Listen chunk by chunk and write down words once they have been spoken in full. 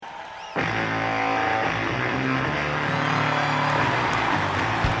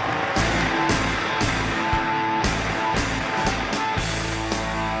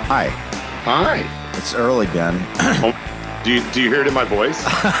Hi. Hi. It's early, Ben. Do you hear it in my voice?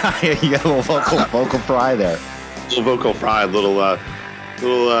 You got a little vocal fry there. A little vocal fry,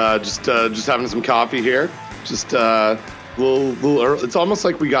 just having some coffee here. Just little early. It's almost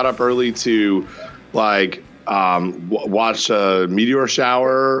like we got up early to like watch a meteor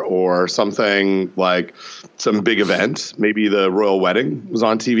shower or something, like some big event. Maybe the royal wedding was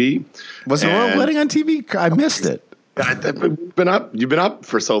on TV. Was the royal wedding on TV? I missed it. You've been up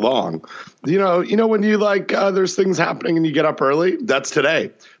for so long. You know when you there's things happening and you get up early. That's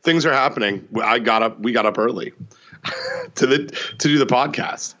today. Things are happening. We got up early to do the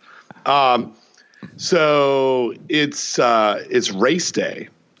podcast. So it's race day.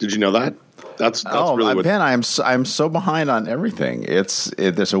 Did you know that? That's really what Ben, I'm so behind on everything.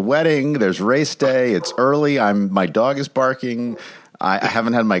 There's a wedding, there's race day, it's early. My dog is barking. I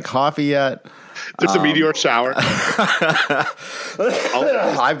haven't had my coffee yet. There's a meteor shower.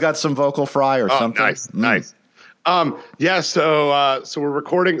 I've got some vocal fry or something. Nice. Yeah. So we're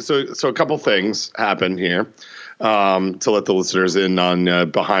recording. So a couple things happen here to let the listeners in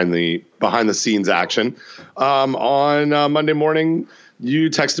on behind the scenes action. On Monday morning, you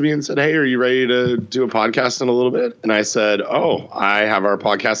texted me and said, "Hey, are you ready to do a podcast in a little bit?" And I said, "Oh, I have our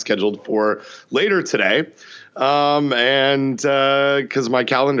podcast scheduled for later today." And because my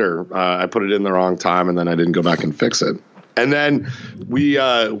calendar, I put it in the wrong time, and then I didn't go back and fix it. And then we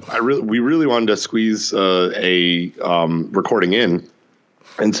really wanted to squeeze a recording in,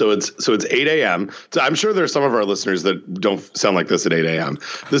 and so it's 8 a.m. So I'm sure there's some of our listeners that don't sound like this at 8 a.m.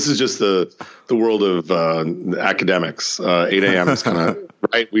 This is just the world of academics. 8 a.m. is kind of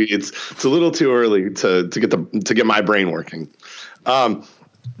right. It's a little too early to get my brain working.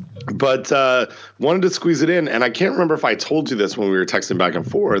 But wanted to squeeze it in, and I can't remember if I told you this when we were texting back and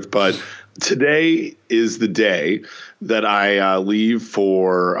forth, but today is the day that I leave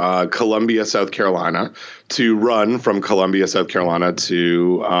for Columbia, South Carolina, to run from Columbia, South Carolina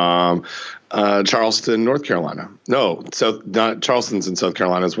to Charleston, North Carolina. No, not Charleston's in South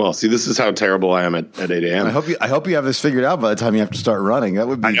Carolina as well. See, this is how terrible I am at 8 a.m. I hope you have this figured out by the time you have to start running. That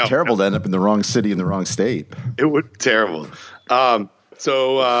would be terrible to end up in the wrong city in the wrong state. It would be terrible.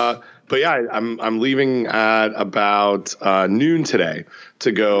 But yeah, I'm leaving at about noon today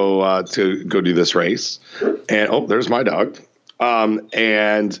to go do this race. And there's my dog.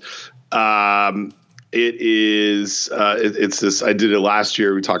 It is it's this. I did it last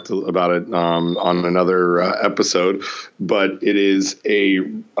year. We talked about it on another episode. But it is a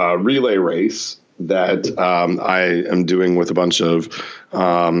relay race that I am doing with a bunch of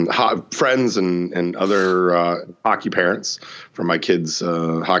friends and other hockey parents from my kids'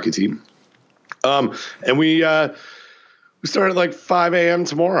 hockey team. And we start at like 5 a.m.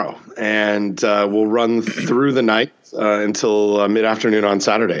 tomorrow, and we'll run through the night until mid-afternoon on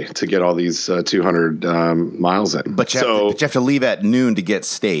Saturday to get all these 200 miles in. But you have to leave at noon to get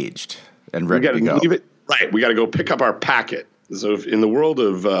staged and ready to go. Right. We got to go pick up our packet. So in the world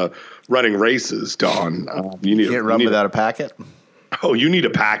of running races, Don, you can't run without a packet. Oh, you need a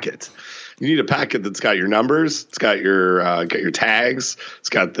packet. You need a packet that's got your numbers. It's got your tags. It's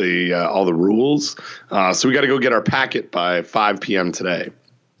got the all the rules. So we got to go get our packet by 5 p.m. today.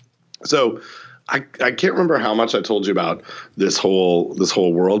 So I can't remember how much I told you about this whole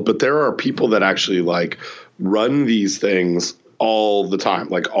world, but there are people that actually run these things all the time,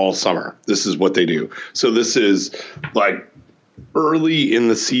 like all summer. This is what they do. So this is early in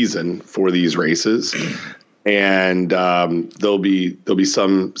the season for these races, and there'll be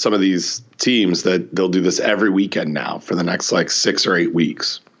some of these teams that they'll do this every weekend now for the next 6 or 8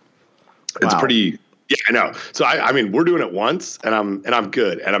 weeks. It's pretty. Yeah, I know. So I mean, we're doing it once, and I'm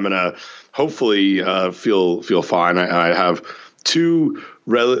good, and I'm gonna hopefully feel fine. I have two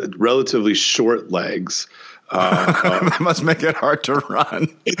relatively short legs. That must make it hard to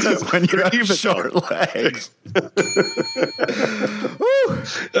run when you have short legs.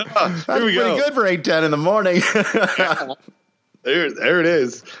 That's pretty good for 8:10 in the morning. There it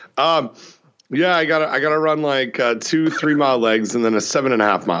is. Yeah, I gotta run 2 3 mile legs and then a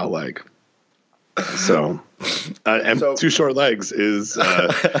 7.5 mile leg. So, and 2 short legs is.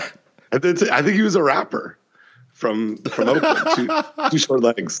 I think he was a rapper from Oakland. Two short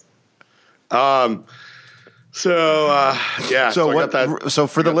legs. So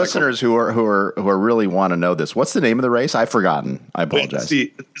for the listeners who really want to know this, what's the name of the race? I've forgotten. I apologize.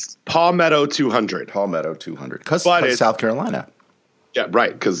 It's Palmetto 200. Palmetto 200. Because South Carolina. Yeah,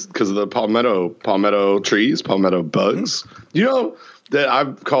 right. Because of the palmetto trees, palmetto bugs. You know that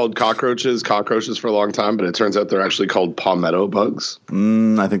I've called cockroaches for a long time, but it turns out they're actually called palmetto bugs.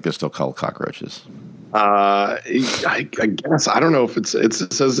 I think they're still called cockroaches. I guess I don't know if it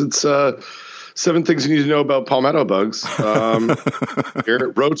says it's 7 things you need to know about palmetto bugs. Here,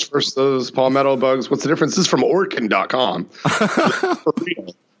 roach versus palmetto bugs. What's the difference? This is from Orkin.com. For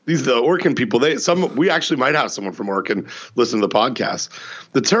real. These are the Orkin people. We actually might have someone from Orkin listen to the podcast.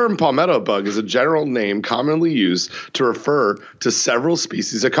 The term palmetto bug is a general name commonly used to refer to several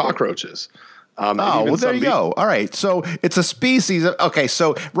species of cockroaches. Well, there you go. All right, so it's a species. Okay,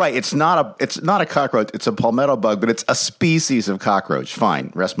 so right, it's not a cockroach. It's a palmetto bug, but it's a species of cockroach.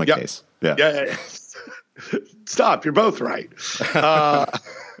 Fine, rest my case. Yeah. Stop. You're both right.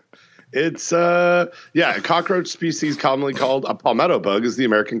 It's a cockroach species commonly called a palmetto bug is the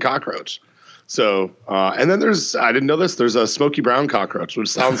American cockroach. So, and then I didn't know this, there's a smoky brown cockroach, which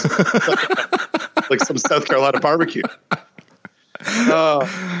sounds like some South Carolina barbecue.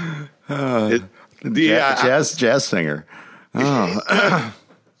 Jazz singer. Oh.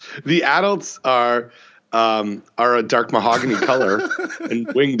 The adults are a dark mahogany color and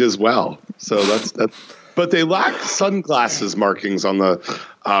winged as well. So that's. But they lack sunglasses markings on the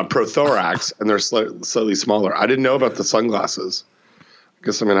prothorax, and they're slightly smaller. I didn't know about the sunglasses. I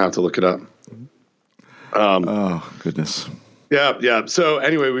guess I'm gonna have to look it up. Oh goodness. Yeah. So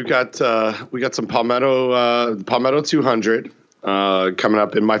anyway, we got some Palmetto 200 coming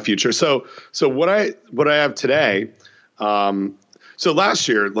up in my future. So what I have today. So last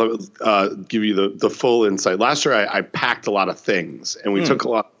year, give you the full insight. Last year, I packed a lot of things, and we took a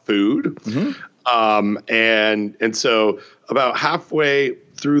lot of food. Mm-hmm. And so about halfway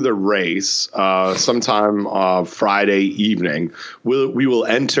through the race, sometime Friday evening, we will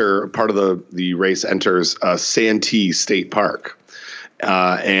enter, part of the race enters Santee State Park.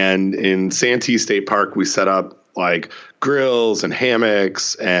 And in Santee State Park, we set up like grills and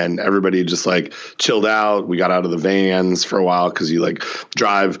hammocks, and everybody just like chilled out. We got out of the vans for a while because you like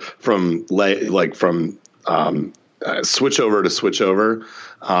drive from switch over to switch over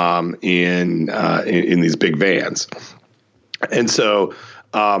in these big vans. And so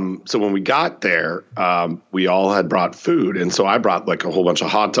when we got there, we all had brought food. And so I brought like a whole bunch of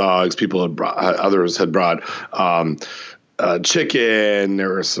hot dogs. Others had brought chicken. There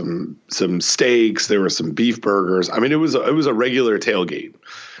were some steaks. There were some beef burgers. I mean, it was a regular tailgate.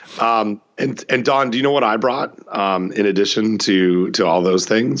 And Don, do you know what I brought in addition to all those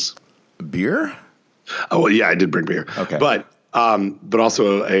things? Beer? Oh, well, yeah, I did bring beer. Okay. But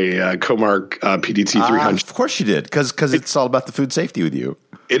also a Comark PDT 300. Of course you did, because it's all about the food safety with you.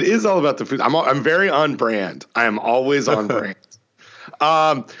 It is all about the food. I'm very on brand. I am always on brand.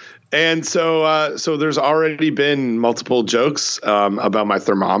 And so there's already been multiple jokes about my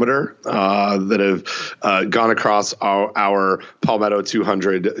thermometer that have gone across our Palmetto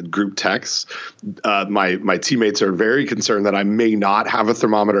 200 group texts. My teammates are very concerned that I may not have a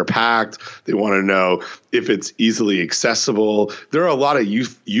thermometer packed. They want to know if it's easily accessible. There are a lot of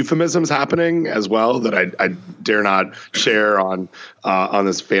euphemisms happening as well that I dare not share on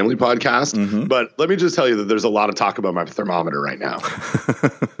this family podcast. Mm-hmm. But let me just tell you that there's a lot of talk about my thermometer right now.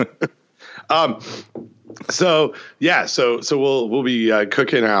 So we'll be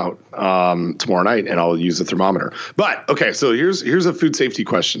cooking out tomorrow night, and I'll use the thermometer. But okay, so here's a food safety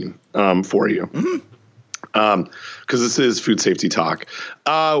question for you, because this is food safety talk.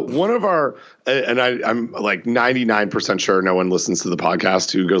 One of our I'm like 99% sure no one listens to the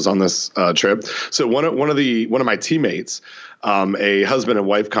podcast who goes on this trip. So one of my teammates, a husband and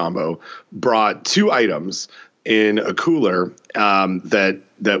wife combo, brought 2 items in a cooler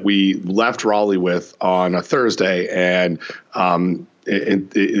that we left Raleigh with on a Thursday, and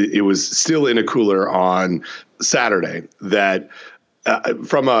it was still in a cooler on Saturday. That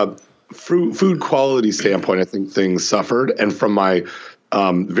from a food quality standpoint, I think things suffered, and from my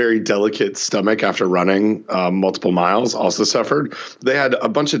very delicate stomach after running multiple miles also suffered. They had a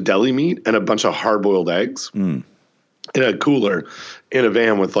bunch of deli meat and a bunch of hard-boiled eggs in a cooler in a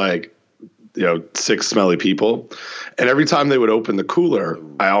van with 6 smelly people. And every time they would open the cooler,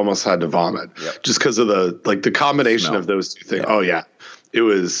 I almost had to vomit. Yep. Just because of the combination Smell. Of those two things. Yep. Oh yeah. It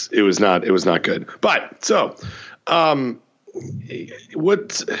was not good. But so,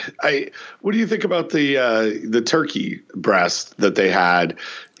 what do you think about the turkey breast that they had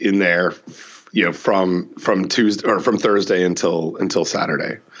in there, from Tuesday or from Thursday until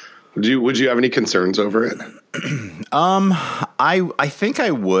Saturday? Would you have any concerns over it? I think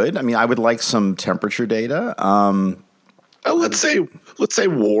I would. I mean, I would like some temperature data. Let's say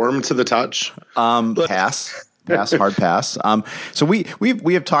warm to the touch. Pass. hard pass. So we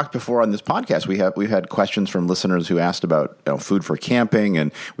have talked before on this podcast. We've had questions from listeners who asked about food for camping,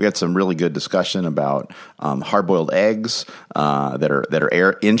 and we had some really good discussion about hard boiled eggs that are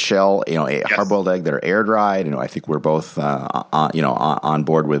air in shell. A hard boiled egg that are air dried. I think we're both on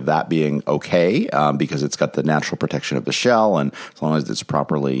board with that being okay because it's got the natural protection of the shell, and as long as it's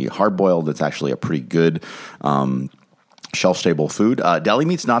properly hard boiled, it's actually a pretty good shelf-stable food. Deli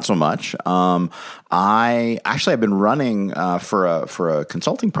meats, not so much. I've been running for a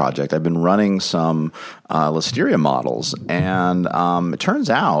consulting project. I've been running some Listeria models, and it turns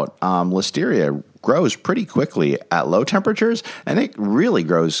out Listeria grows pretty quickly at low temperatures, and it really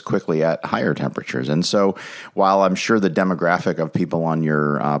grows quickly at higher temperatures. And so, while I'm sure the demographic of people on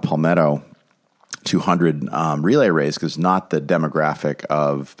your Palmetto 200 relay race is not the demographic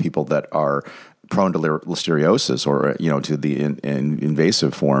of people that are prone to listeriosis or to the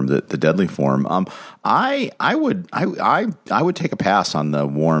invasive form, the deadly form. I would take a pass on the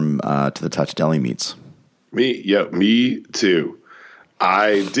warm to the touch deli meats. Me too.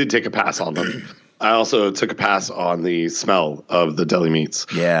 I did take a pass on them. I also took a pass on the smell of the deli meats.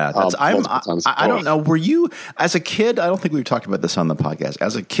 Yeah, I don't know. Were you, as a kid? I don't think we've talked about this on the podcast.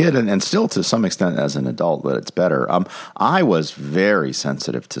 As a kid, and still to some extent as an adult, but it's better. I was very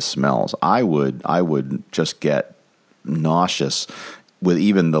sensitive to smells. I would just get nauseous with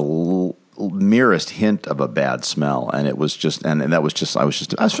even the merest hint of a bad smell, and it was just, and that was just, I was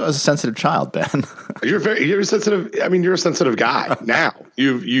a sensitive child, Ben. You're sensitive. I mean, you're a sensitive guy now.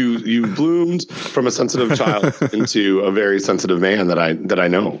 You bloomed from a sensitive child into a very sensitive man that I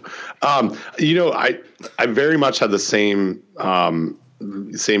know. I very much had the same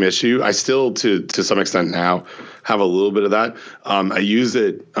issue. I still, to some extent now, have a little bit of that. I use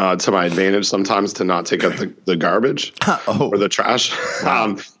it to my advantage sometimes to not take out the garbage or the trash.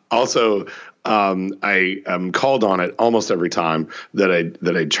 Also, I am called on it almost every time that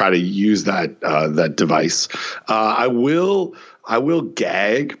I try to use that device. I will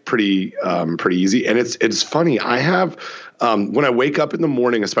gag pretty easy, and it's funny. I have when I wake up in the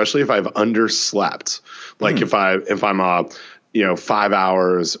morning, especially if I've underslept, like if I'm 5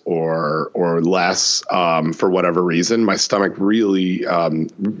 hours or less for whatever reason, my stomach really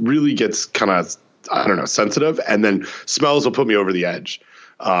gets kind of, I don't know, sensitive, and then smells will put me over the edge.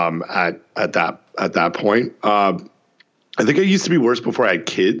 At that point, I think it used to be worse before I had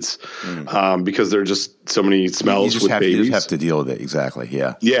kids, because there are just so many smells with babies. You just have to deal with it. Exactly.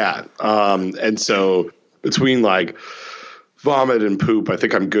 Yeah. Yeah. And so between like vomit and poop, I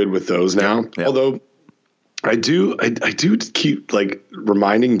think I'm good with those now. Yeah. Although I do keep like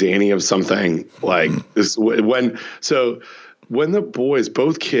reminding Danny of something like this when the boys,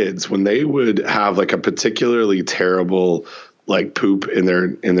 both kids, when they would have like a particularly terrible like poop in their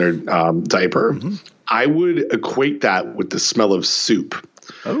diaper, I would equate that with the smell of soup.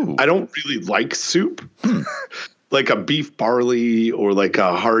 Oh. I don't really like soup, like a beef barley or like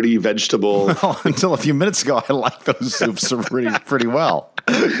a hearty vegetable. Well, until a few minutes ago, I liked those soups pretty well.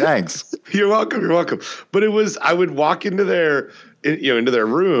 Thanks. You're welcome. But I would walk into their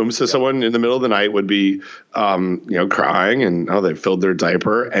room. So someone in the middle of the night would be, crying, and they filled their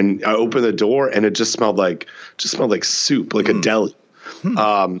diaper, and I opened the door, and it just smelled like soup, like a deli.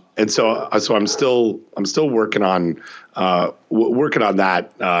 And so I'm still working on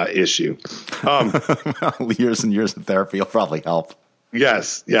that issue. Years and years of therapy will probably help.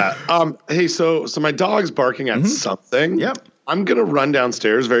 Yes. Yeah. Hey, so my dog's barking at something. Yep. I'm going to run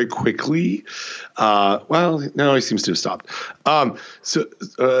downstairs very quickly. Well, no, he seems to have stopped. I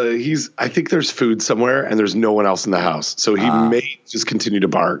think there's food somewhere and there's no one else in the house. So he may just continue to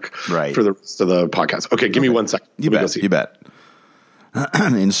bark for the rest of the podcast. Okay. Give me 1 second. You bet.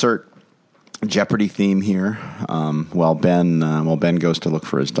 Insert Jeopardy theme here. While Ben goes to look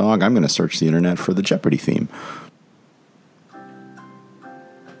for his dog, I'm going to search the internet for the Jeopardy theme.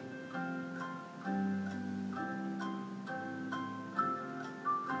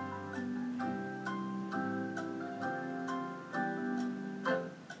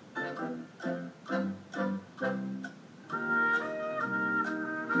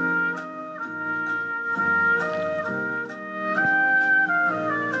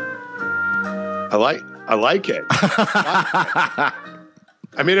 I like it. I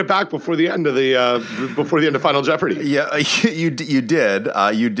made it back before the end of Final Jeopardy. Yeah, you did.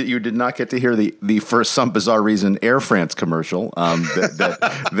 You did not get to hear the for some bizarre reason Air France commercial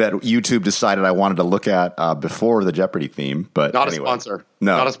that YouTube decided I wanted to look at before the Jeopardy theme. But not anyway. A sponsor.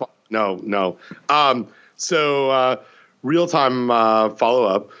 No, not a sponsor. No. So real time follow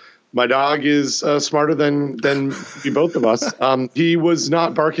up. My dog is smarter than both of us. He was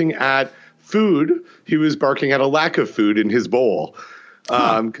not barking at food. He was barking at a lack of food in his bowl.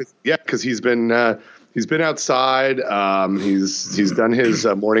 Because he's been outside. He's done his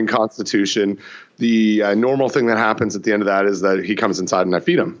morning constitution. The normal thing that happens at the end of that is that he comes inside and I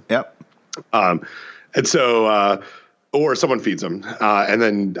feed him. Yep. And so, or someone feeds him, and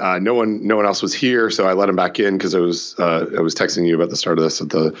then no one else was here, so I let him back in because I was texting you about the start of this at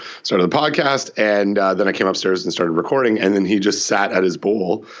the start of the podcast, and then I came upstairs and started recording, and then he just sat at his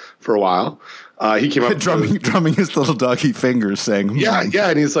bowl for a while. He came up drumming his little doggy fingers, saying, yeah,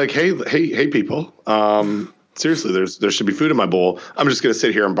 and he's like, hey, people, seriously, there should be food in my bowl. I'm just going to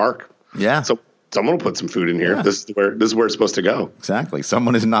sit here and bark. Yeah. So someone will put some food in here. Yeah. This is where it's supposed to go. Exactly.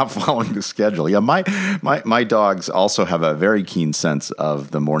 Someone is not following the schedule. Yeah, my dogs also have a very keen sense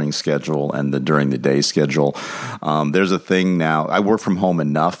of the morning schedule and the during the day schedule. There's a thing now. I work from home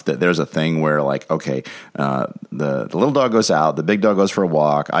enough that there's a thing where, like, okay, the little dog goes out, the big dog goes for a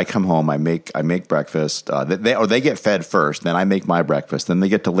walk. I come home, I make breakfast. They get fed first, then I make my breakfast. Then they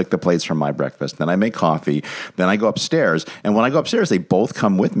get to lick the plates from my breakfast. Then I make coffee. Then I go upstairs, and when I go upstairs, they both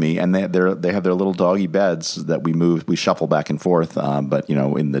come with me, and they have their little doggy beds that we shuffle back and forth. But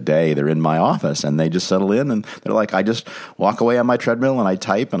in the day they're in my office and they just settle in and they're like, I just walk away on my treadmill and I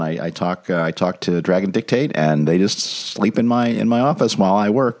type and I talk to Dragon Dictate and they just sleep in my office while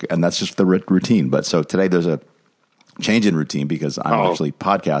I work, and that's just the routine. But so today there's a change in routine because I'm actually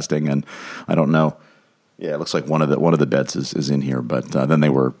podcasting and I don't know. Yeah, it looks like one of the beds is in here, but then they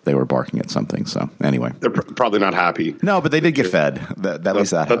were barking at something. So anyway, they're probably not happy. No, but they did get fed. At least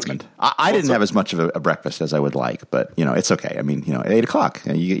that happened. I didn't have as much of a breakfast as I would like, but it's okay. I mean, at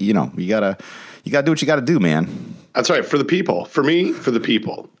 8:00, you gotta do what you gotta do, man. That's right. For the people, for me, for the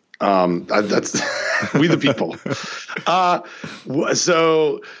people. That's we the people.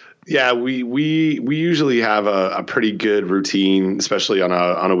 So. Yeah, we usually have a pretty good routine, especially on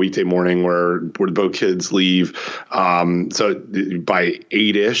a weekday morning where both kids leave. So by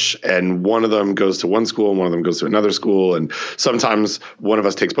 8-ish, and one of them goes to one school and one of them goes to another school, and sometimes one of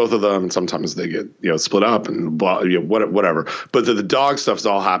us takes both of them, and sometimes they get split up and blah, whatever. But the dog stuff's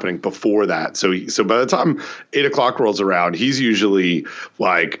all happening before that. So by the time 8:00 rolls around, he's usually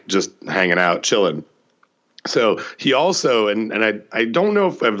like just hanging out, chilling. So he also, and I don't know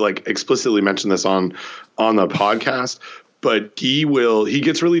if I've like explicitly mentioned this on the podcast, but he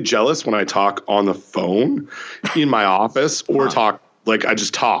gets really jealous when I talk on the phone in my office or I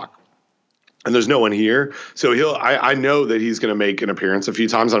just talk and there's no one here. So I know that he's going to make an appearance a few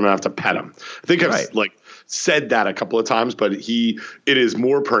times. I'm going to have to pet him. I think I've said that a couple of times, but it is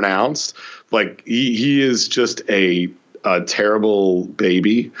more pronounced. Like he is just a terrible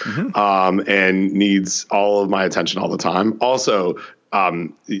baby, and needs all of my attention all the time. Also,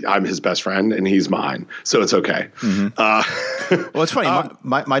 I'm his best friend and he's mine, so it's okay. Well, it's funny.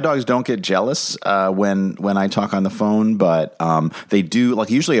 My dogs don't get jealous when I talk on the phone, but they do. Like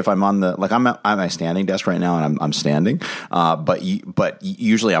usually, if I'm I'm at my standing desk right now and I'm standing, but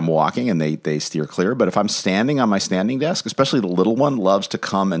usually I'm walking and they steer clear. But if I'm standing on my standing desk, especially the little one loves to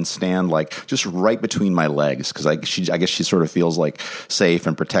come and stand like just right between my legs because I guess she sort of feels like safe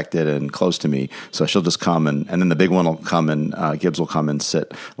and protected and close to me. So she'll just come and then the big one will come and Gibbs will come and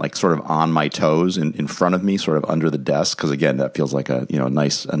sit like sort of on my toes in front of me, sort of under the desk. Because again, that feels like a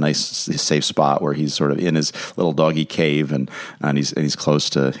nice safe spot where he's sort of in his little doggy cave and he's close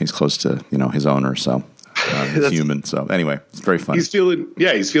to his owner. So he's human. So anyway, it's very fun. He's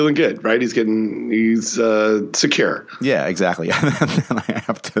feeling good, right? He's secure. Yeah, exactly. And I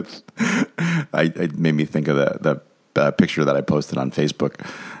have to. It made me think of the picture that I posted on Facebook,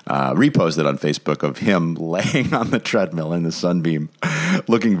 reposted on Facebook of him laying on the treadmill in the sunbeam,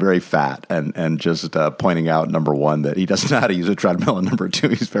 looking very fat, and just pointing out, number one, that he doesn't know how to use a treadmill, and number two,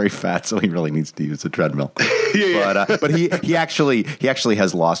 he's very fat, so he really needs to use a treadmill. But he actually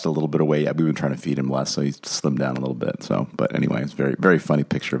has lost a little bit of weight. We've been trying to feed him less, so he's slimmed down a little bit. So, but anyway, it's a very, very funny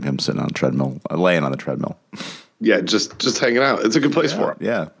picture of him sitting on a treadmill, laying on the treadmill. Yeah, just hanging out. It's a good place for him.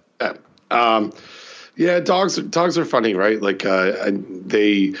 Yeah. Yeah, dogs are funny, right? Like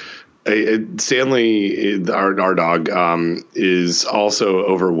Stanley, our dog, is also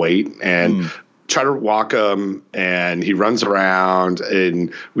overweight, and try to walk him, and he runs around,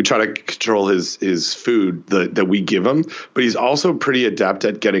 and we try to control his food that we give him. But he's also pretty adept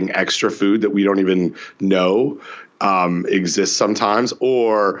at getting extra food that we don't even know exists sometimes,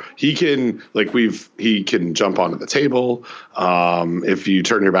 or he can jump onto the table. If you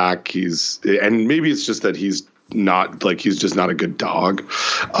turn your back, and maybe it's just that he's just not a good dog,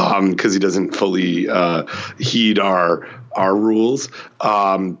 because he doesn't fully heed our rules.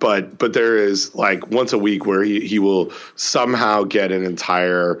 But there is like once a week where he will somehow get an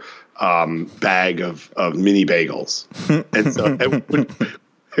entire bag of mini bagels, and so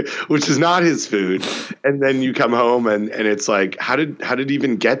which is not his food. And then you come home and it's like, how did he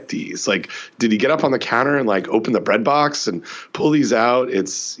even get these? Like, did he get up on the counter and like open the bread box and pull these out?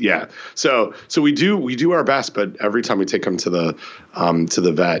 It's So we do our best, but every time we take him to the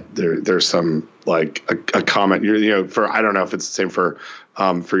vet, there's some like a comment, for, I don't know if it's the same for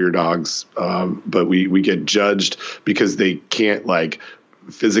your dogs. But we get judged because they can't like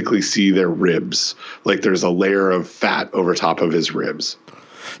physically see their ribs. Like there's a layer of fat over top of his ribs.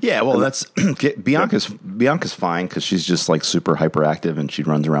 Yeah, well, that's Bianca's fine because she's just like super hyperactive and she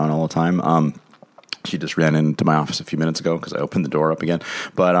runs around all the time. She just ran into my office a few minutes ago because I opened the door up again.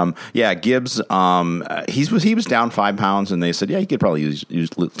 But Gibbs, he was down 5 pounds, and they said he could probably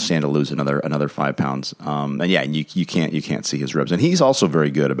stand to lose another 5 pounds. And you can't see his ribs, and he's also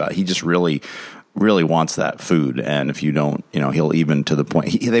very good about it. He just really wants that food, and if you don't, he'll even to the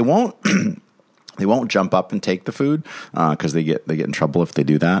point they won't. They won't jump up and take the food because they get in trouble if they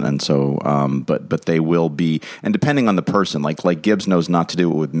do that, and so but they will be. And depending on the person, like Gibbs knows not to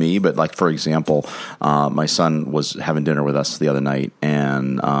do it with me, but like for example, my son was having dinner with us the other night,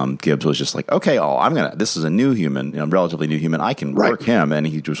 and Gibbs was just like, okay, this is a new human, relatively new human, I can work him, and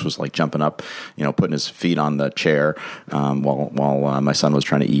he just was like jumping up, putting his feet on the chair while my son was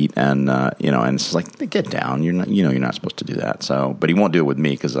trying to eat, and and it's like, get down, you're not supposed to do that. So, but he won't do it with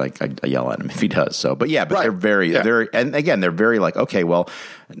me because I yell at him if he does. So, but they're very, and again, they're very like, okay, well,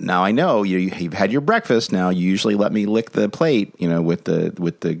 now I know you've had your breakfast. Now you usually let me lick the plate, with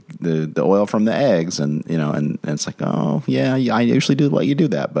the oil from the eggs, and and it's like, oh yeah, I usually do let you do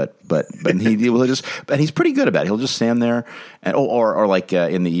that, but he will just, and he's pretty good about it. He'll just stand there, and or like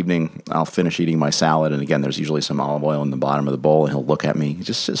in the evening, I'll finish eating my salad, and again, there's usually some olive oil in the bottom of the bowl, and he'll look at me,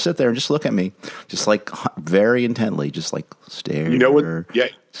 just sit there and just look at me, just like very intently, just like stare.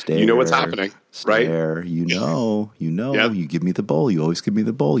 Stare, you know what's happening, stare, right? You you give me the bowl. You always give me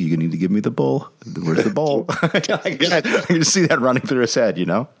the bowl. You need to give me the bowl. Where's the bowl? I can just see that running through his head,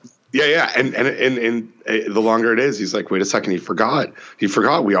 Yeah. And the longer it is, he's like, wait a second. He forgot.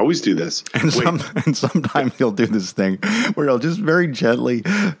 We always do this. And sometimes he'll do this thing where he'll just very gently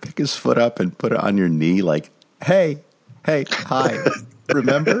pick his foot up and put it on your knee. Like, hey, hi,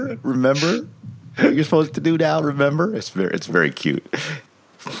 remember what you're supposed to do now. Remember, it's very cute.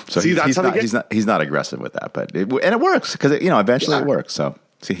 So he's not aggressive with that, but it works because eventually it works. So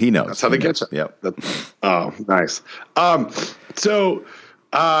he knows. That's how they get you. Yep. Oh, nice. So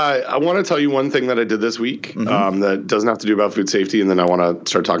I want to tell you one thing that I did this week that doesn't have to do about food safety, and then I want to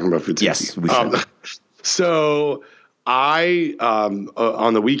start talking about food safety. Yes, we should. So I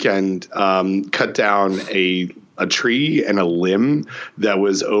on the weekend cut down a tree and a limb that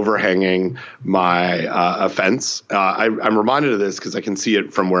was overhanging my fence. I'm reminded of this because I can see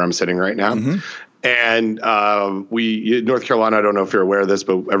it from where I'm sitting right now. Mm-hmm. And North Carolina, I don't know if you're aware of this,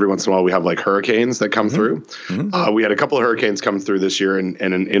 but every once in a while we have like hurricanes that come through. Mm-hmm. We had a couple of hurricanes come through this year, and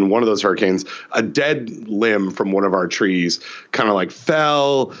in one of those hurricanes, a dead limb from one of our trees kind of like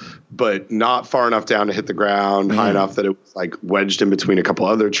fell, but not far enough down to hit the ground, high enough that it was like wedged in between a couple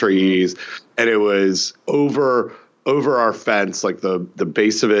other trees, and it was over our fence. Like the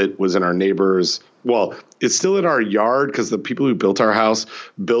base of it was in our neighbor's. Well, it's still in our yard because the people who built our house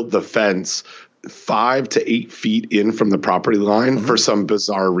built the fence 5 to 8 feet in from the property line for some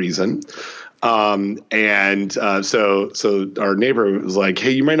bizarre reason. So our neighbor was like, hey,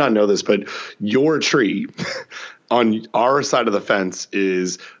 you might not know this, but your tree on our side of the fence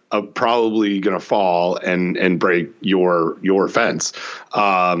is probably going to fall and break your fence.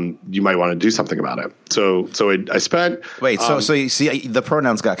 You might want to do something about it. So I spent. Wait, so you see, the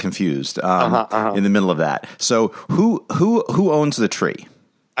pronouns got confused in the middle of that. So who owns the tree?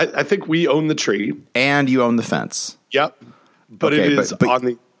 I think we own the tree, and you own the fence. Yep, but okay, it is on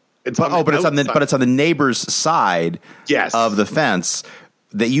the. It's on the neighbor's side. Yes. Of the fence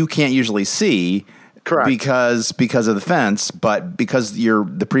that you can't usually see. Correct. Because of the fence, but because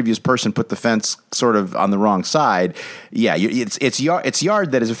the previous person put the fence sort of on the wrong side. Yeah, it's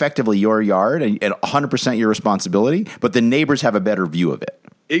yard that is effectively your yard and 100% your responsibility, but the neighbors have a better view of it.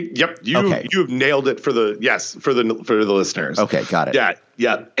 Yep, you have nailed it for the listeners. Okay, got it.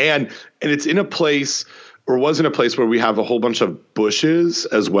 Yeah, and it's in a place, or was in a place where we have a whole bunch of bushes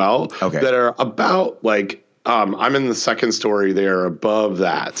as well that are about like. I'm in the second story. They are above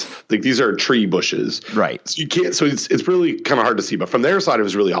that. Like these are tree bushes, right? So you can't. So it's really kind of hard to see. But from their side, it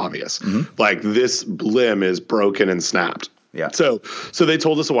was really obvious. Mm-hmm. Like this limb is broken and snapped. Yeah. So they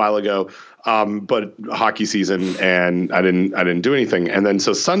told us a while ago, but hockey season, and I didn't do anything. And then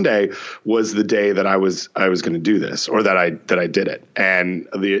so Sunday was the day that I was going to do this, or that I did it. And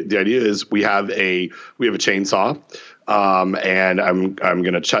the idea is we have a chainsaw, and I'm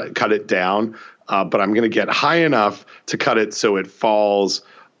going to cut it down, but I'm going to get high enough to cut it so it falls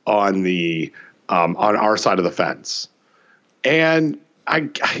on on our side of the fence. And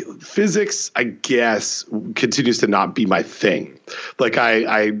physics, I guess, continues to not be my thing. Like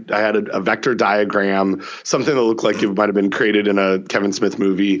I had a vector diagram, something that looked like it might have been created in a Kevin Smith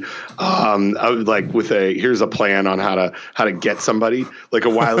movie. Like with here's a plan on how to get somebody, like a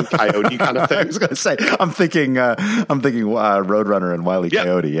Wile E. Coyote kind of thing. I was going to say, I'm thinking Roadrunner and Wile E.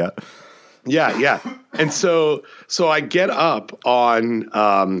 Coyote. Yeah. Yeah. And so I get up on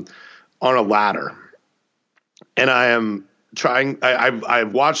a ladder, and I am trying.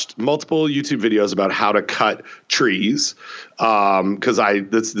 I've watched multiple YouTube videos about how to cut trees, because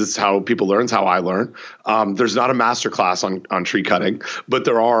this is how people learn. It's how I learn. There's not a master class on tree cutting, but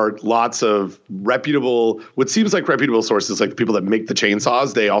there are lots of what seems like reputable sources, like the people that make the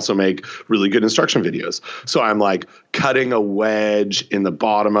chainsaws. They also make really good instruction videos. So I'm like cutting a wedge in the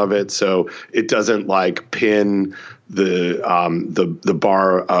bottom of it so it doesn't like pin the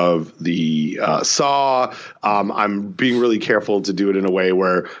bar of the saw. I'm being really careful to do it in a way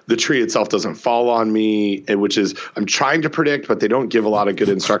where the tree itself doesn't fall on me, which is I'm trying to predict, but they don't give a lot of good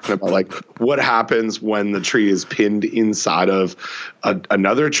instruction about like what happens when the tree is pinned inside of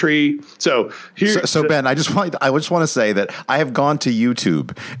another tree. So Ben, I just want to say that I have gone to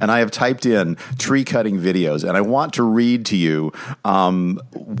YouTube and I have typed in tree cutting videos, and I want to read to you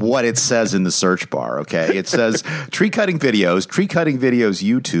what it says in the search bar. Okay, it says tree cutting videos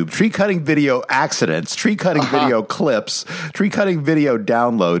YouTube, tree cutting video accidents, tree cutting video clips, tree cutting video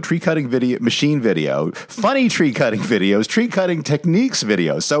download, tree cutting video machine video, funny tree cutting videos, tree cutting techniques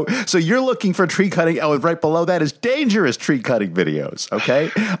videos. So you're looking for tree cutting. Oh, right below that is dangerous tree cutting videos. Okay,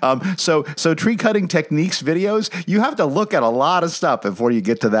 so tree cutting techniques videos. You have to look at a lot of stuff before you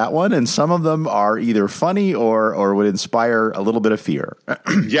get to that one, and some of them are either funny or would inspire a little bit of fear.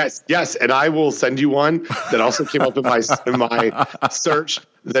 Yes, and I will send you one that also came up in my search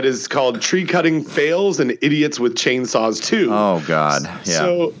that is called Tree Cutting Fails and Idiots with Chainsaws Too. Oh God. Yeah.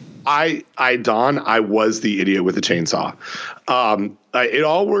 So I was the idiot with the chainsaw. It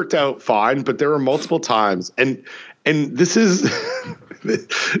all worked out fine, but there were multiple times, and this is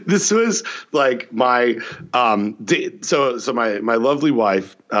this was like my my lovely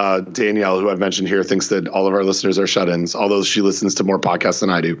wife, Danielle, who I've mentioned here, thinks that all of our listeners are shut-ins, although she listens to more podcasts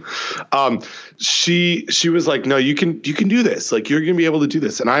than I do. She was like, no, you can do this. Like, you're going to be able to do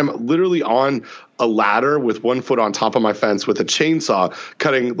this. And I'm literally on a ladder with 1 foot on top of my fence with a chainsaw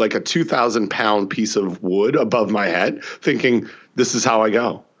cutting like a 2,000-pound piece of wood above my head, thinking this is how I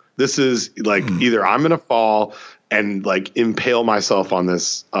go. This is like either I'm going to fall and like impale myself on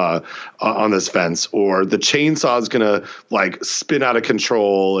this fence, or the chainsaw is gonna like spin out of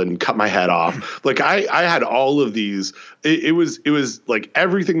control and cut my head off. Like I had all of these. It was like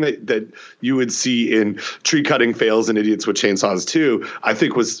everything that you would see in Tree Cutting Fails and Idiots with Chainsaws Too, I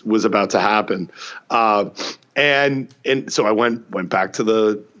think was about to happen. And so I went back to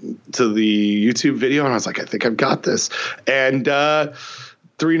the YouTube video, and I was like, I think I've got this. And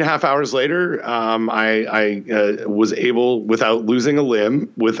 3.5 hours later, I was able, without losing a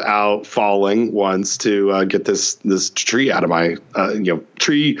limb, without falling once, to get this tree out of my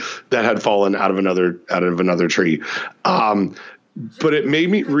tree that had fallen out of another tree. But it made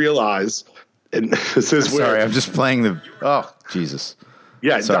me realize, and this is where I'm just playing the. Oh, Jesus.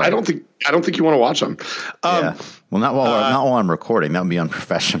 Yeah, sorry. I don't think you want to watch them. Yeah. Well, not while I'm recording. That would be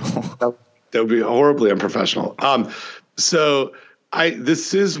unprofessional. That would be horribly unprofessional. So.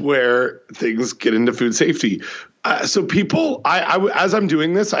 This is where things get into food safety. So people, as I'm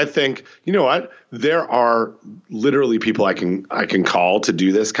doing this, I think, you know what? There are literally people I can call to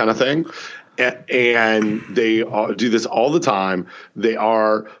do this kind of thing. And they do this all the time. They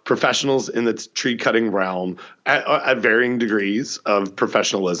are professionals in the tree cutting realm at varying degrees of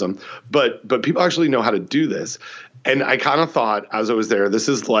professionalism. But people actually know how to do this. And I kind of thought, as I was there, this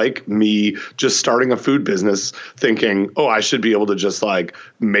is like me just starting a food business, thinking, oh, I should be able to just like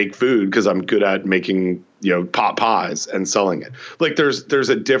make food because I'm good at making, pot pies and selling it. Like there's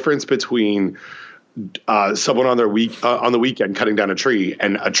a difference between someone on the weekend cutting down a tree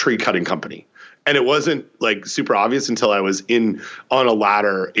and a tree cutting company. And it wasn't like super obvious until I was on a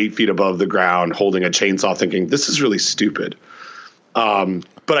ladder 8 feet above the ground holding a chainsaw, thinking this is really stupid.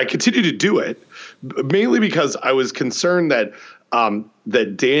 But I continued to do it, mainly because I was concerned that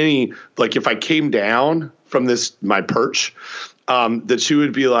Danny, like if I came down from my perch, that she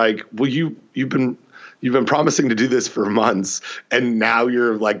would be like, well, you've been promising to do this for months, and now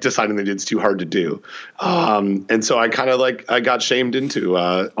you're like deciding that it's too hard to do. And so I kind of I got shamed into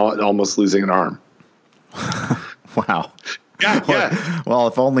almost losing an arm. Wow. Yeah. Well,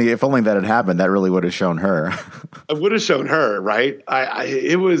 if only that had happened, that really would have shown her. I would have shown her, right?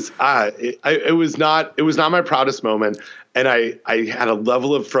 It was not my proudest moment. And I had a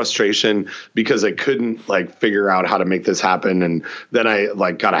level of frustration because I couldn't figure out how to make this happen. And then I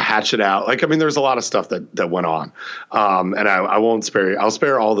got to hatch it out. There's a lot of stuff that went on. And I'll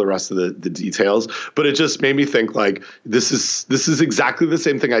spare all the rest of the details, but it just made me think this is exactly the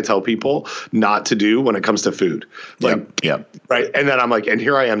same thing I tell people not to do when it comes to food. Yep. Right. And then I'm and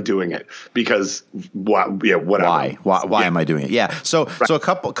here I am doing it because whatever. Why am I doing it? Yeah. So a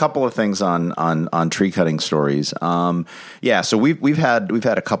couple of things on tree cutting stories. So we've had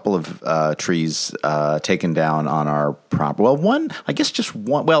a couple of trees taken down on our property. Well, one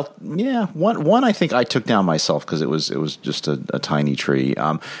I think I took down myself because it was just a tiny tree.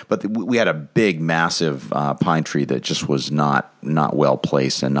 But we had a big, massive pine tree that just was not well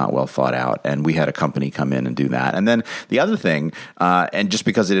placed and not well thought out, and we had a company come in and do that. And then the other thing, and just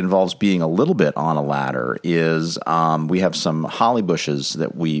because it involves being a little bit on a ladder, is we have some holly bushes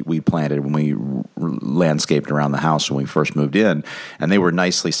that we planted when we landscaped around the house when we first moved in, and they were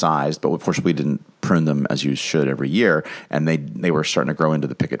nicely sized, but of course we didn't prune them as you should every year, and they were starting to grow into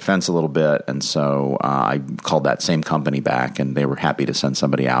the picket fence a little bit, and so I called that same company back, and they were happy to send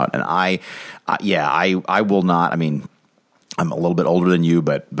somebody out. And I will not. I'm a little bit older than you,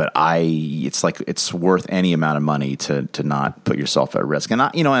 but it's worth any amount of money to not put yourself at risk. And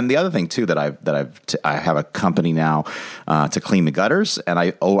and the other thing too that I have a company now to clean the gutters, and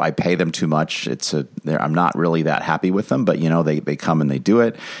I pay them too much. I'm not really that happy with them, but they come and they do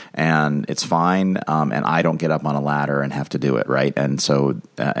it, and it's fine. And I don't get up on a ladder and have to do it, right? And so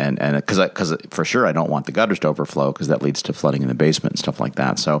and because for sure I don't want the gutters to overflow because that leads to flooding in the basement and stuff like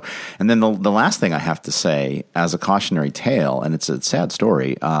that. So, and then the last thing I have to say as a cautionary tale. And it's a sad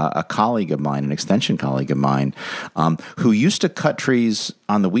story. A colleague of mine, an extension colleague of mine, who used to cut trees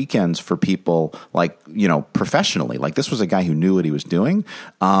on the weekends for people professionally. This was a guy who knew what he was doing.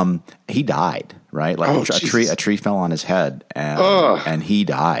 He died. Right, a tree fell on his head, and he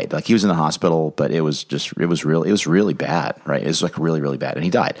died. He was in the hospital, but it was really bad. Right, it was really, really bad, and he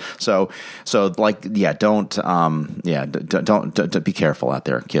died. So don't be careful out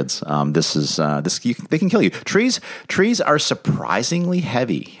there, kids. They can kill you. Trees are surprisingly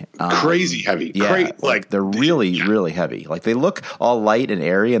heavy, crazy heavy. Yeah, they're really, really heavy. They look all light and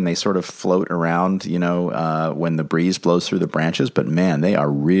airy, and they sort of float around, when the breeze blows through the branches. But man, they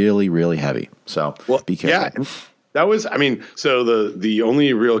are really, really heavy. So be careful. Yeah, that was, so the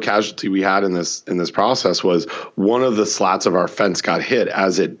only real casualty we had in this process was one of the slats of our fence got hit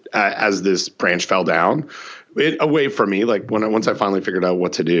as this branch fell down away from me. Once I finally figured out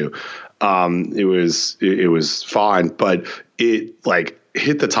what to do, it was fine, but it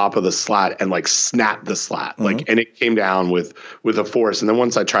hit the top of the slat and snapped the slat, and it came down with a force. And then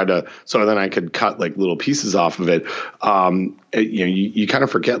once I tried to, so then I could cut little pieces off of it. You kind of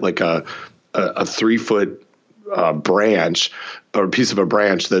forget a 3-foot branch or a piece of a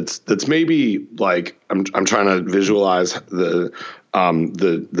branch that's maybe I'm trying to visualize the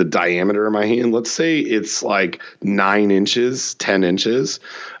diameter of my hand. Let's say it's 9 inches, 10 inches.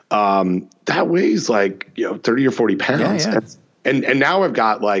 That weighs 30 or 40 pounds. Yeah. And now I've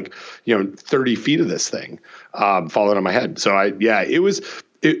got 30 feet of this thing falling on my head. So it was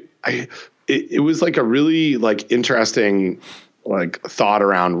a really interesting thought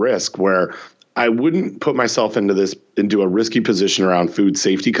around risk, where I wouldn't put myself into a risky position around food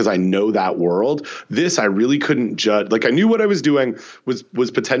safety because I know that world. This I really couldn't judge. I knew what I was doing was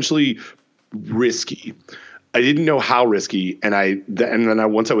potentially risky. I didn't know how risky, and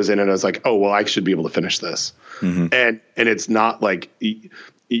then once I was in it, I was like, oh well, I should be able to finish this. Mm-hmm. And it's not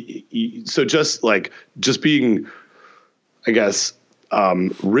so just being, I guess,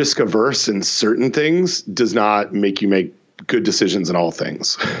 risk averse in certain things does not make you make good decisions in all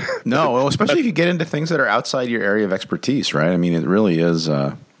things. No, well, especially if you get into things that are outside your area of expertise, right? It really is.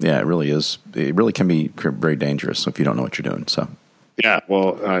 It really is. It really can be very dangerous if you don't know what you're doing. So, yeah,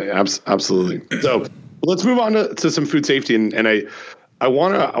 well, absolutely. So let's move on to some food safety, and I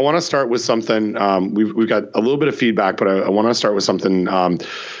want to start with something. We've got a little bit of feedback, but I want to start with something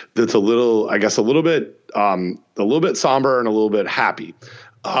that's a little bit somber and a little bit happy.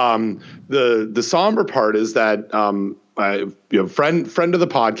 The somber part is that friend of the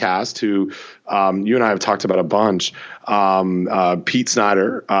podcast who you and I have talked about a bunch. Pete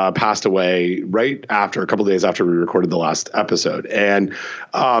Snyder passed away right after, a couple of days after we recorded the last episode, and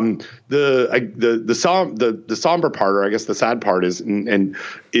the somber part, or I guess the sad part, is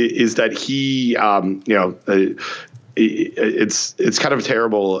that he it's kind of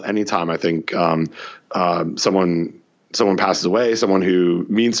terrible anytime I think someone passes away, someone who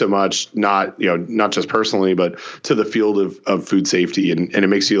means so much, not just personally, but to the field of food safety. And it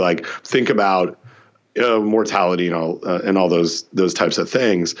makes you like think about mortality and all those types of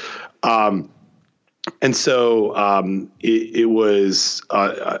things. And so it was,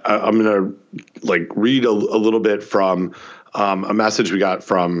 I'm going to like read a little bit from a message we got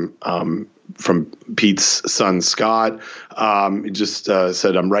from Pete's son, Scott. He just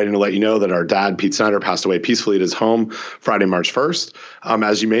said, I'm writing to let you know that our dad, Pete Snyder, passed away peacefully at his home Friday, March 1st.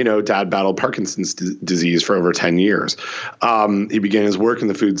 As you may know, Dad battled Parkinson's disease for over 10 years. He began his work in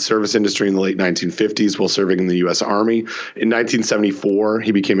the food service industry in the late 1950s while serving in the U.S. Army. In 1974,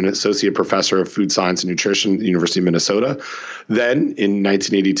 he became an associate professor of food science and nutrition at the University of Minnesota. Then, in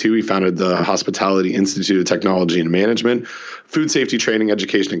 1982, he founded the Hospitality Institute of Technology and Management, food safety training,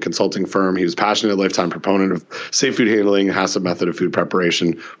 education, and consulting firm. He was a passionate lifetime proponent of safe food handling and HACCP method of food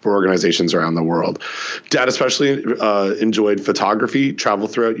preparation for organizations around the world. Dad especially enjoyed photography, travel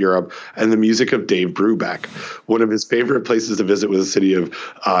throughout Europe, and the music of Dave Brubeck. One of his favorite places to visit was the city of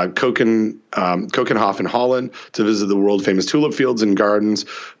Kokenhof in Holland to visit the world-famous tulip fields and gardens.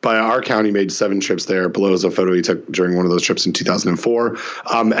 By our count, he made 7 trips there. Below is a photo he took during one of those trips in 2004.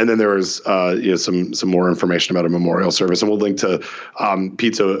 And then there was some more information about a memorial service, and we'll link to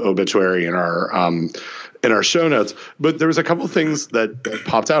Pete's obituary in our show notes. But there was a couple of things that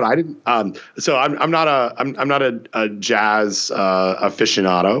popped out. I didn't. So I'm not a jazz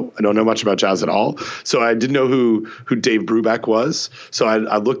aficionado. I don't know much about jazz at all. So I didn't know who Dave Brubeck was. So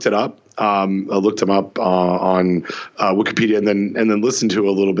I looked it up. I looked him up on Wikipedia and then listened to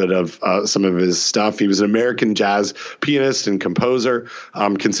a little bit of some of his stuff. He was an American jazz pianist and composer,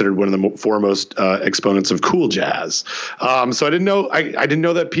 considered one of the foremost exponents of cool jazz. So I didn't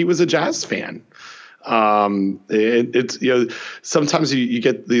know that Pete was a jazz fan. It's sometimes you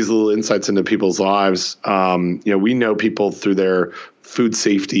get these little insights into people's lives. We know people through their food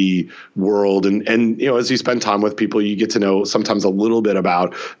safety world, and as you spend time with people, you get to know sometimes a little bit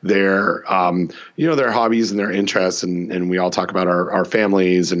about their their hobbies and their interests, and we all talk about our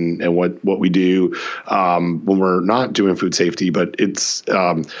families and what we do when we're not doing food safety. But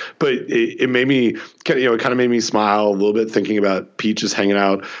it made me it kind of made me smile a little bit thinking about Pete just hanging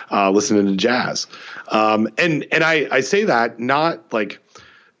out listening to jazz, and I say that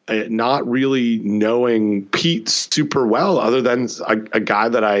not really knowing Pete super well, other than a guy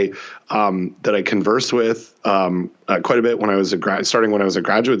that I conversed with quite a bit when I was starting when I was a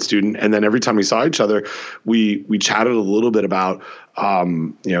graduate student, and then every time we saw each other, we chatted a little bit about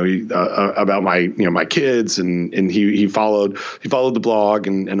about my kids, and he followed the blog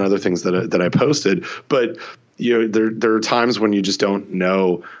and other things that I posted, but there are times when you just don't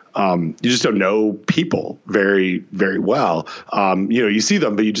know. You just don't know people very, very well. You see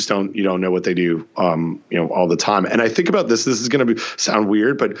them, but you don't know what they do, all the time. And I think about this is going to sound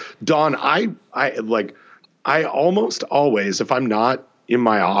weird, but Dawn, I almost always, if I'm not in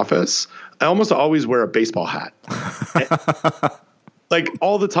my office, I almost always wear a baseball hat. Like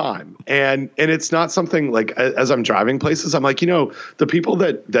all the time. And it's not something like as I'm driving places, I'm like, the people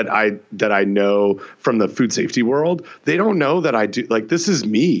that I know from the food safety world, they don't know that I do. Like, this is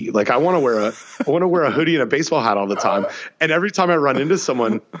me. Like, I want to wear a hoodie and a baseball hat all the time. And every time I run into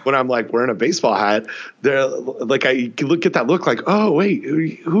someone when I'm like wearing a baseball hat, they're like, I get that look like, oh wait,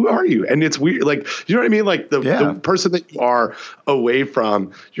 who are you? And it's weird. Like, you know what I mean? Like the person that you are away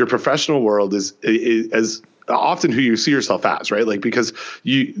from your professional world is as often who you see yourself as, right? Like, because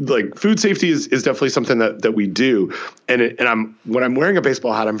you like food safety is definitely something that we do. And when I'm wearing a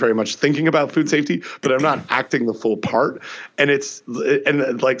baseball hat, I'm very much thinking about food safety, but I'm not acting the full part. And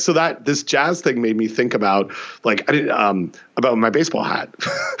so that this jazz thing made me think about about my baseball hat.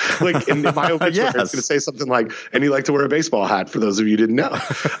 Like in my obituary, yes. I was going to say something like, and you like to wear a baseball hat, for those of you who didn't know.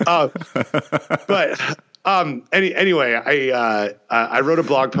 But anyway, I wrote a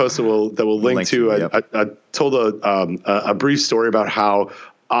blog post that will link to. I told a brief story about how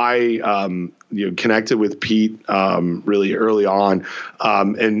I connected with Pete really early on,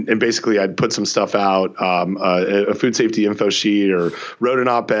 and basically I'd put some stuff out, a food safety info sheet, or wrote an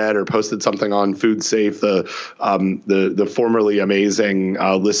op-ed, or posted something on Food Safe, the formerly amazing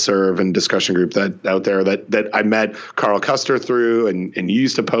listserv and discussion group that out there that I met Carl Custer through and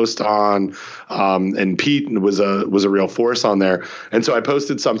used to post on, and Pete was a real force on there. And so I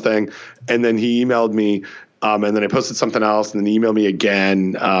posted something, and then he emailed me. And then I posted something else, and then he emailed me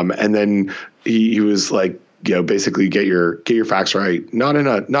again. And then he was like, basically get your facts right. Not in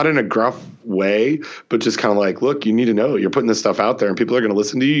a gruff way, but just kind of like, look, you need to know you're putting this stuff out there and people are going to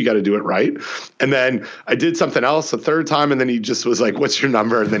listen to you. You got to do it right. And then I did something else a third time, and then he just was like, what's your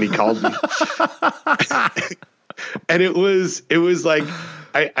number? And then he called me. And it was like,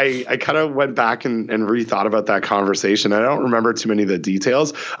 I kind of went back and rethought about that conversation. I don't remember too many of the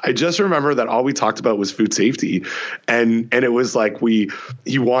details. I just remember that all we talked about was food safety. And it was like,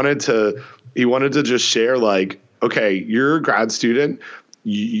 he wanted to just share, like, okay, you're a grad student.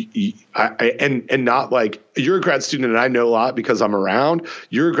 And not like, you're a grad student and I know a lot because I'm around.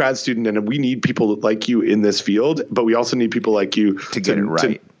 You're a grad student and we need people like you in this field, but we also need people like you to get it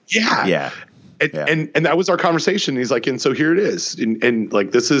right. Yeah. And that was our conversation. He's like, and so here it is. And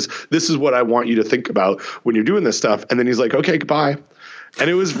like, this is what I want you to think about when you're doing this stuff. And then he's like, okay, goodbye. And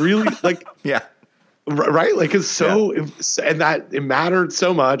it was really like, yeah. Right. Like, it's so, and that it mattered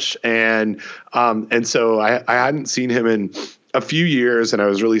so much. And so I hadn't seen him in a few years, and I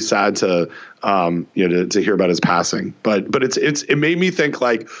was really sad to hear about his passing, but it made me think,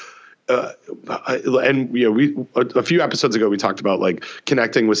 like, and a few episodes ago we talked about like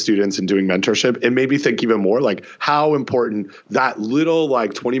connecting with students and doing mentorship. It made me think even more like how important that little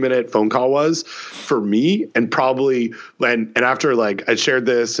like 20-minute phone call was for me, and probably and after like I shared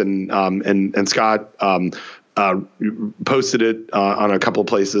this and Scott posted it on a couple of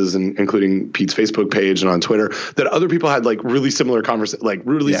places, and including Pete's Facebook page and on Twitter, that other people had like really similar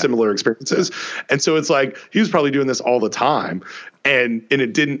similar experiences. And so it's like, he was probably doing this all the time. And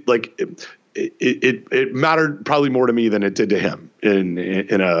it didn't like, it mattered probably more to me than it did to him in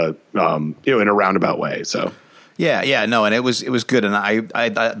a roundabout way. So. Yeah, no, and it was good, and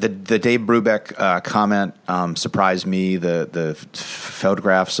the Dave Brubeck comment surprised me. The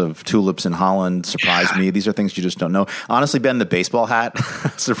photographs of tulips in Holland surprised me. These are things you just don't know. Honestly, Ben, the baseball hat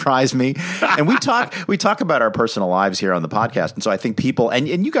surprised me. And we talk about our personal lives here on the podcast, and so I think people and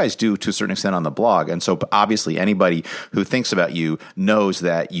you guys do to a certain extent on the blog, and so obviously anybody who thinks about you knows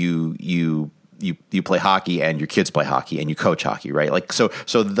that you play hockey and your kids play hockey and you coach hockey, right? Like, so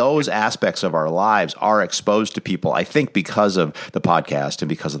those aspects of our lives are exposed to people, I think, because of the podcast and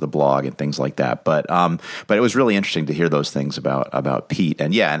because of the blog and things like that. But it was really interesting to hear those things about Pete.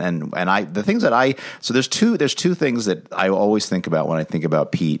 And the things that so there's two things that I always think about when I think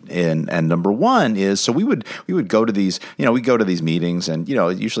about Pete. And number one is, so we would go to these, we go to these meetings, and,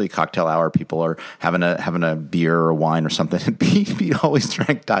 usually cocktail hour, people are having a beer or wine or something. And Pete always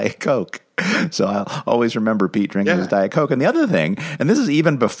drank Diet Coke. So I'll always remember Pete drinking his Diet Coke. And the other thing, and this is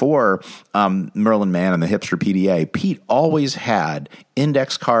even before Merlin Mann and the Hipster PDA, Pete always had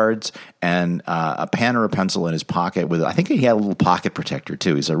index cards and a pen or a pencil in his pocket with, I think he had a little pocket protector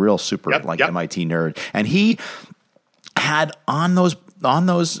too. He's a real super MIT nerd. And he had on those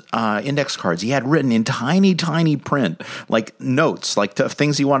index cards, he had written in tiny, tiny print, like notes, like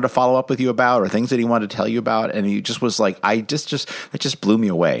things he wanted to follow up with you about or things that he wanted to tell you about. And he just was like, it just blew me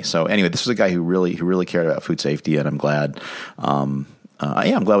away. So anyway, this was a guy who really cared about food safety, and I'm glad, I'm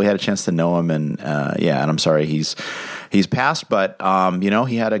glad we had a chance to know him. And and I'm sorry he's passed, but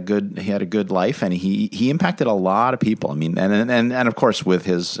he had a good life, and he impacted a lot of people. I mean, and of course with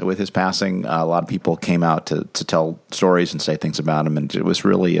his passing, a lot of people came out to tell stories and say things about him, and it was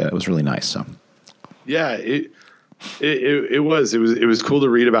really nice. So yeah, it was cool to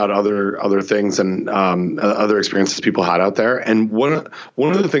read about other things and other experiences people had out there. And one of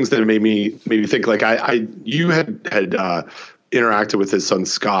the things that made me think, like, you had interacted with his son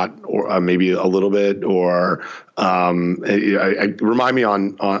Scott, or maybe a little bit, or I remind me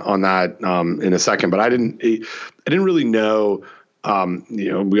on that in a second. But I didn't really know.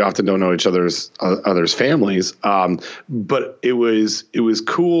 We often don't know each other's families, but it was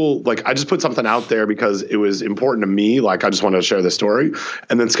cool. Like, I just put something out there because it was important to me. Like, I just wanted to share the story.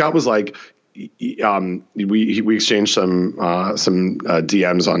 And then Scott was like, we exchanged some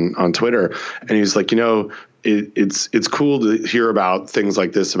DMs on Twitter, and he's like, it's cool to hear about things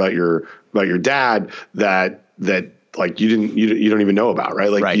like this about your dad that like you don't even know about, right?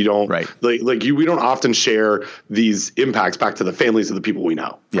 Like you don't we don't often share these impacts back to the families of the people we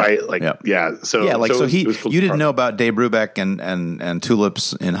know, right? Like so you didn't know about Dave Brubeck and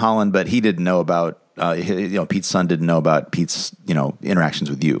tulips in Holland, but he didn't know about Pete's son didn't know about Pete's interactions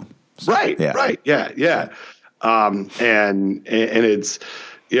with you. So, right. And it's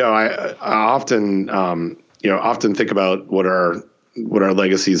I often often think about what our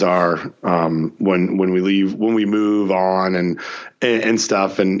legacies are when we move on and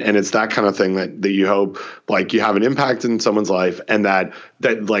stuff, and it's that kind of thing that you hope like you have an impact in someone's life, and that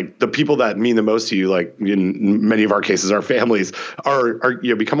like the people that mean the most to you, like in many of our cases, our families are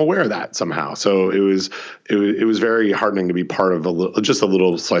become aware of that somehow. So it was very heartening to be part of just a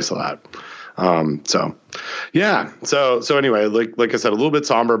little slice of that. So anyway, like I said, a little bit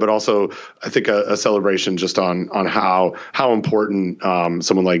somber, but also I think a celebration just on how important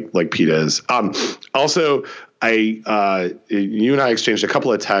someone like Pete is. Also, you and I exchanged a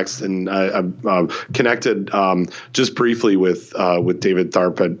couple of texts, and I connected just briefly with David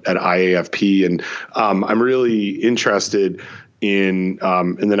Tharp at IAFP, and I'm really interested in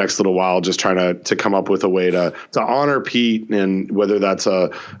the next little while, just trying to come up with a way to honor Pete, and whether that's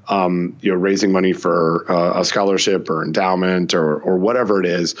raising money for a scholarship or endowment or whatever it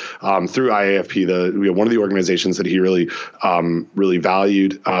is, through IAFP, one of the organizations that he really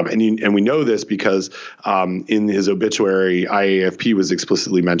valued, and we know this because in his obituary, IAFP was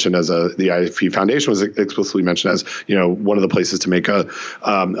explicitly mentioned as the IAFP Foundation was explicitly mentioned as one of the places to make a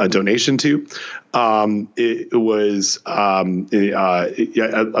donation to. It was I'd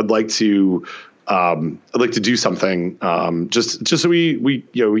like to do something just so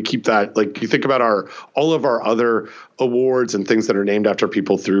we keep that, like, you think about all of our other awards and things that are named after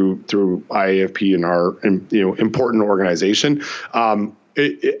people through IAFP and our important organization.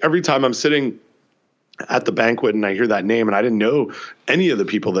 Every time I'm sitting at the banquet and I hear that name and I didn't know any of the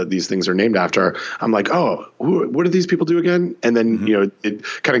people that these things are named after, I'm like, oh, what do these people do again? And then, it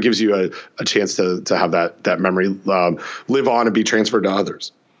kind of gives you a chance to have that memory live on and be transferred to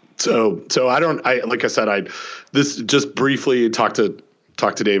others. So like I said, I just briefly talked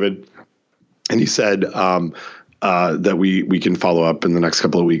to David, and he said, that we can follow up in the next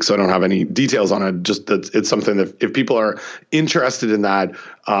couple of weeks. So I don't have any details on it. Just that it's something that if people are interested in that,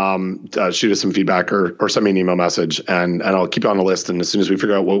 shoot us some feedback or send me an email message, and I'll keep it on the list. And as soon as we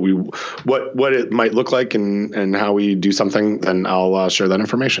figure out what it might look like and how we do something, then I'll share that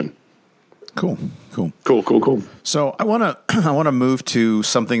information. Cool. So I want to move to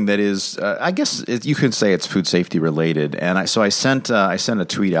something that is, I guess you could say it's food safety related. And I sent a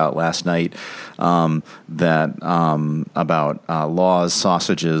tweet out last night that about Law's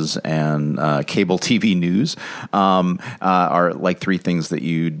sausages and cable TV news are like three things that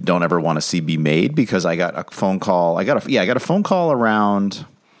you don't ever want to see be made, because I got a phone call. I got a phone call around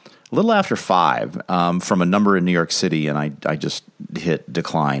a little after 5 from a number in New York City, and I just hit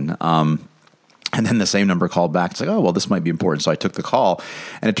decline. And then the same number called back. It's like, oh, well, this might be important. So I took the call,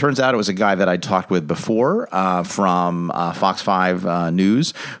 and it turns out it was a guy that I'd talked with before from Fox 5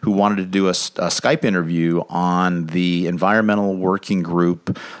 News, who wanted to do a Skype interview on the Environmental Working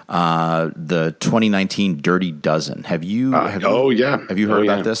Group, the 2019 Dirty Dozen. Have you heard about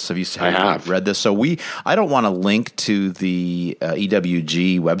this? Have you read this? So I don't want to link to the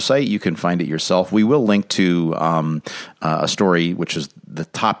EWG website. You can find it yourself. We will link to a story, which is the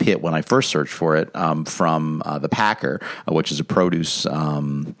top hit when I first searched for it, from the Packer, which is a produce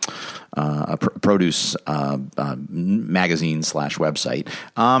magazine / website.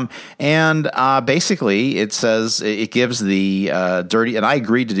 And basically it says, it gives the dirty, and I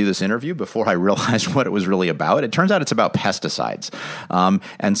agreed to do this interview before I realized what it was really about. It turns out it's about pesticides.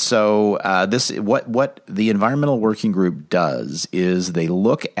 And so what the Environmental Working Group does is they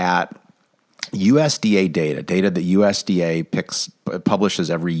look at USDA data that USDA publishes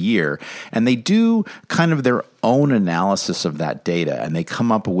every year, and they do kind of their own analysis of that data, and they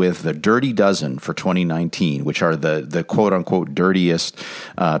come up with the Dirty Dozen for 2019, which are the quote unquote dirtiest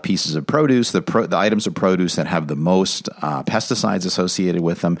pieces of produce, the items of produce that have the most pesticides associated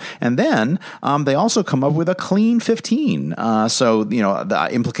with them. And then they also come up with a clean 15. So the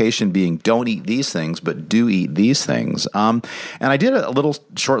implication being, don't eat these things, but do eat these things. And I did a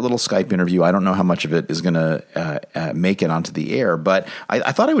short little Skype interview. I don't know how much of it is going to make it onto the air, but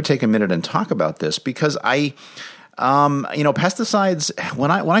I thought I would take a minute and talk about this, because pesticides,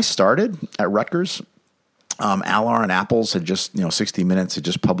 when I started at Rutgers, Alar and Apples had just, 60 Minutes had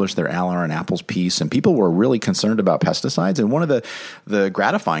just published their Alar and Apples piece, and people were really concerned about pesticides. And one of the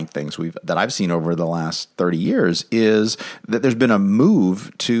gratifying things that I've seen over the last 30 years is that there's been a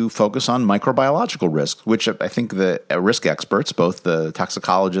move to focus on microbiological risks, which I think the risk experts, both the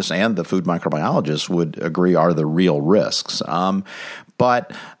toxicologists and the food microbiologists, would agree are the real risks. So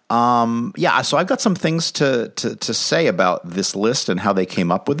I've got some things to say about this list and how they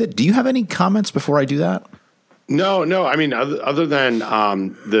came up with it. Do you have any comments before I do that? No. I mean, other than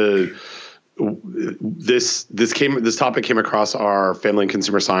this topic came across our Family and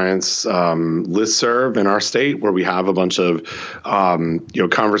Consumer Science listserv in our state, where we have a bunch of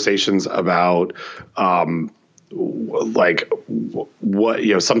conversations about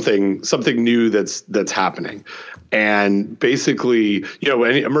something new that's happening, and basically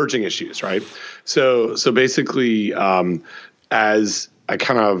any emerging issues, right? So basically, as I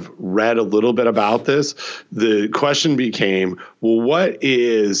kind of read a little bit about this, the question became, well,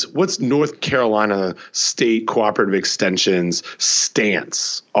 what's North Carolina State Cooperative Extension's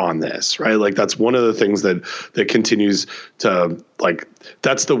stance on this, right? Like, that's one of the things that continues to, like,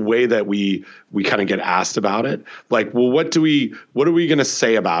 that's the way that we kind of get asked about it. Like, well, what are we going to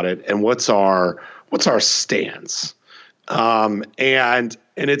say about it, and what's our stance? And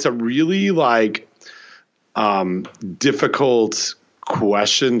it's a really difficult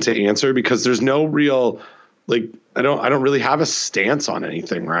question to answer, because there's no real, I don't really have a stance on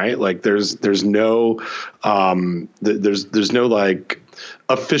anything, right? Like, there's no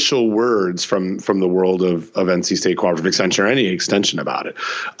official words from the world of NC State Cooperative Extension or any extension about it.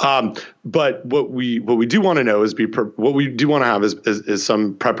 But what we do want to know is what we do want to have is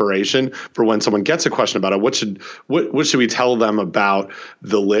some preparation for when someone gets a question about it. What should we tell them about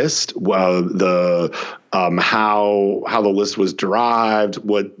the list? How the list was derived,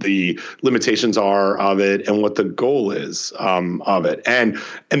 what the limitations are of it, and what the goal is of it. And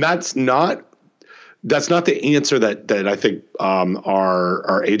that's not the answer that I think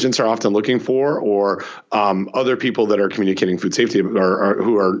our agents are often looking for, or other people that are communicating food safety or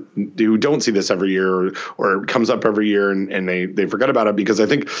who don't see this every year, or comes up every year and they forget about it, because I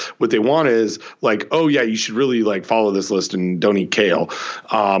think what they want is like, oh yeah, you should really follow this list and don't eat kale,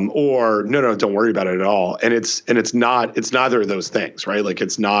 or no, don't worry about it at all. And it's neither of those things, right? Like,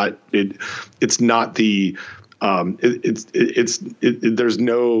 it's not the it's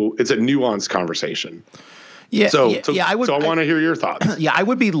a nuanced conversation. Yeah. I want to hear your thoughts. Yeah, I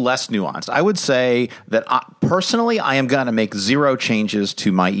would be less nuanced. I would say that personally, I am going to make zero changes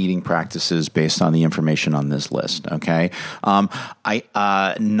to my eating practices based on the information on this list. Okay.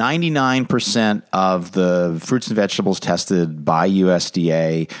 99% of the fruits and vegetables tested by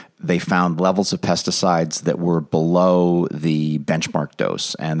USDA, they found levels of pesticides that were below the benchmark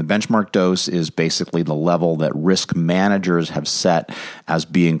dose. And the benchmark dose is basically the level that risk managers have set as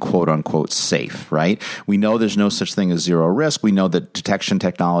being quote unquote safe, right? We know there's no such thing as zero risk. We know that detection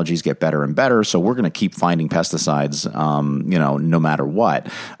technologies get better and better. So we're going to keep finding pesticides, no matter what,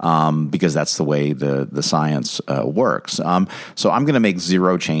 because that's the way the science works. So I'm going to make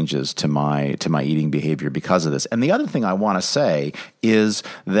zero changes to my eating behavior because of this. And the other thing I want to say is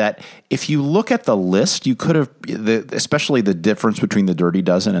that if you look at the list, you could have, especially the difference between the Dirty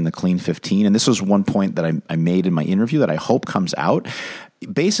Dozen and the Clean 15, and this was one point that I made in my interview that I hope comes out.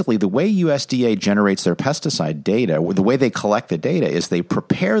 Basically, the way USDA generates their pesticide data, the way they collect the data, is they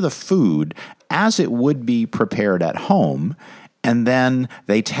prepare the food as it would be prepared at home, and then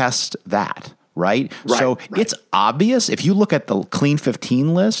they test that. Right? So it's obvious. If you look at the Clean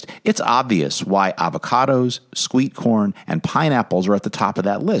 15 list, it's obvious why avocados, sweet corn, and pineapples are at the top of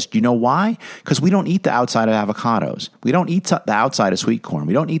that list. You know why? Because we don't eat the outside of avocados. We don't eat the outside of sweet corn.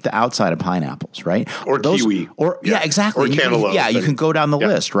 We don't eat the outside of pineapples, right? Or kiwi. Yeah, exactly. Or cantaloupe. You can go down the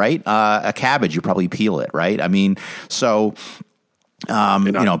list, right? A cabbage, you probably peel it, right? I mean, so...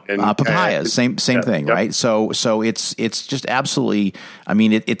 papayas, same thing, right? So it's just absolutely, I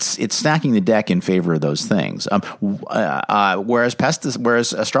mean, it's stacking the deck in favor of those things. Whereas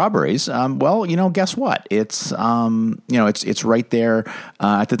strawberries, guess what? It's right there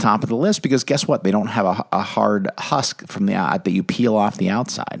at the top of the list, because guess what? They don't have a hard husk from that you peel off the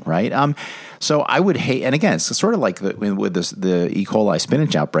outside, right? So I would hate, and again, it's sort of like with the E. coli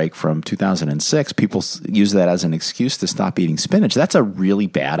spinach outbreak from 2006. People use that as an excuse to stop eating spinach. That's that's a really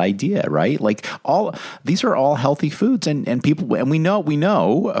bad idea, right? Like these are all healthy foods, and people, and we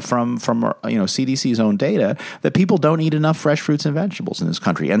know from CDC's own data that people don't eat enough fresh fruits and vegetables in this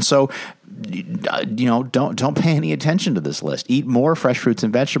country, and so don't pay any attention to this list. Eat more fresh fruits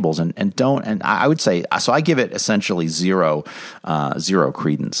and vegetables, and I would say, so I give it essentially zero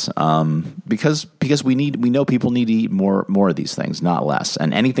credence, because we know people need to eat more of these things, not less,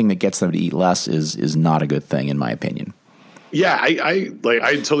 and anything that gets them to eat less is not a good thing, in my opinion. Yeah, I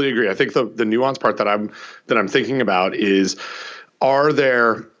totally agree. I think the nuance part that I'm thinking about is,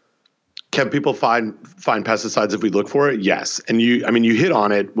 can people find pesticides if we look for it? Yes. And you hit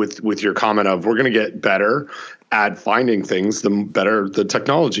on it with your comment of, we're going to get better at finding things, the better the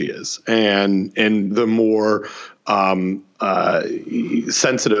technology is, and the more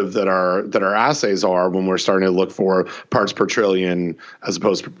sensitive that our assays are when we're starting to look for parts per trillion as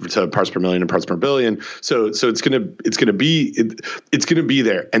opposed to parts per million and parts per billion. So it's gonna be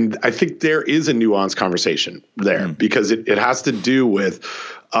there, and I think there is a nuanced conversation there, because it has to do with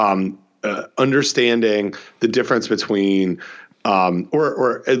understanding the difference between,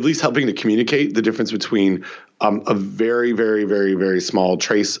 or at least helping to communicate the difference between a very, very, very, very small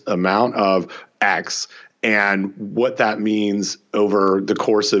trace amount of X and what that means over the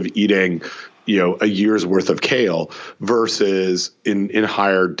course of eating, a year's worth of kale versus in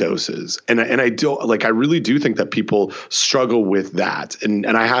higher doses. And I really do think that people struggle with that. And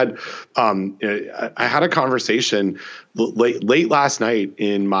I had a conversation late last night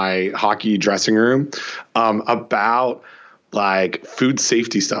in my hockey dressing room about like food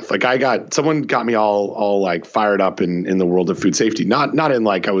safety stuff. Like someone got me all like fired up in the world of food safety. Not in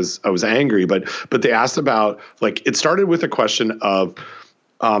like I was angry, but they asked about, like, it started with a question of,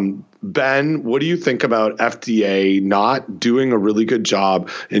 Ben, what do you think about FDA not doing a really good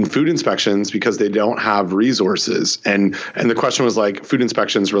job in food inspections because they don't have resources? And the question was like food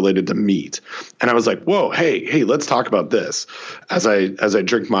inspections related to meat. And I was like, whoa, hey, let's talk about this as I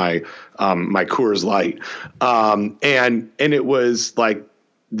drink my my Coors Light. And it was like,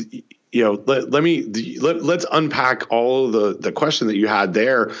 let's unpack all of the question that you had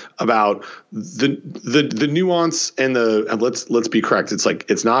there about the nuance and let's be correct. It's like,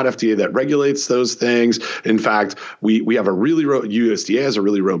 it's not FDA that regulates those things. In fact, we have USDA has a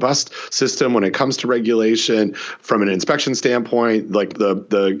really robust system when it comes to regulation from an inspection standpoint. Like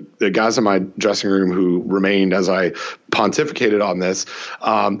the guys in my dressing room who remained as I pontificated on this,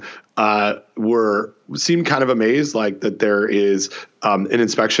 seemed kind of amazed, like that there is an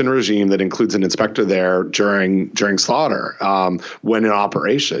inspection regime that includes an inspector there during slaughter when in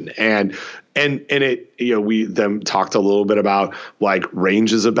operation, and it, we then talked a little bit about like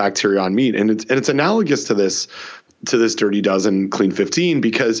ranges of bacteria on meat, and it's analogous to this Dirty Dozen Clean 15,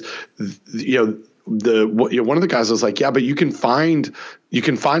 because one of the guys was like, yeah, but you can find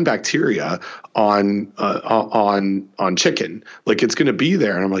bacteria on chicken. Like, it's going to be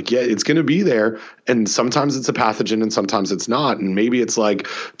there. And I'm like, yeah, it's going to be there. And sometimes it's a pathogen and sometimes it's not. And maybe it's like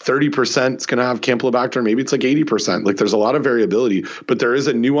 30% it's going to have Campylobacter. Maybe it's like 80%. Like, there's a lot of variability, but there is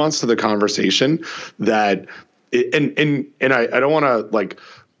a nuance to the conversation that, and I don't want to like,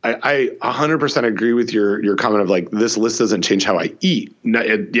 I 100% agree with your comment of like, this list doesn't change how I eat. Not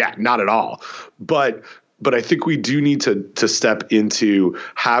at all. But I think we do need to step into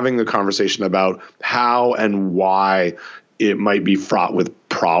having the conversation about how and why it might be fraught with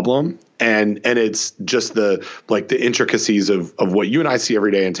problem. And it's just the intricacies of what you and I see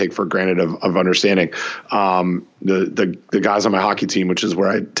every day and take for granted of understanding. The guys on my hockey team, which is where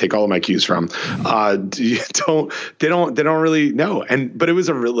I take all of my cues from, they don't really know. But it was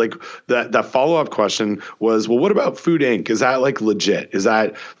a real, like, that follow-up question was, well, what about Food Inc.? Is that like legit? Is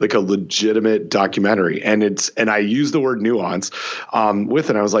that like a legitimate documentary? And I used the word nuance with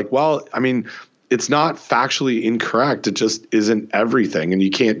it. I was like, well, I mean, it's not factually incorrect. It just isn't everything. And you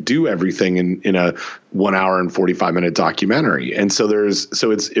can't do everything in a 1 hour and 45 minute documentary. And so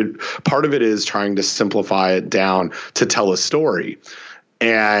part of it is trying to simplify it down to tell a story,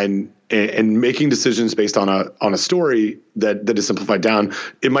 and making decisions based on a story that is simplified down.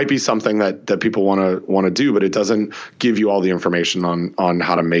 It might be something that people want to do, but it doesn't give you all the information on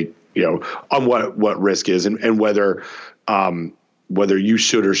how to make, on what risk is and whether you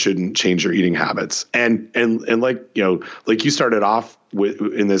should or shouldn't change your eating habits. And like you started off with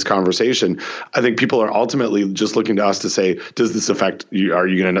in this conversation, I think people are ultimately just looking to us to say, does this affect you? Are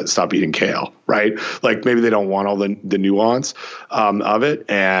you going to stop eating kale? Right? Like, maybe they don't want all the nuance of it.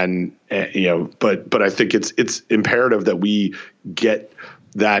 But I think it's imperative that we get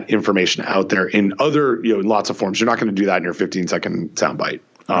that information out there in other, in lots of forms. You're not going to do that in your 15-second soundbite.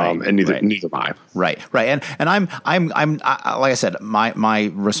 and neither am I. Right. And I'm like I said,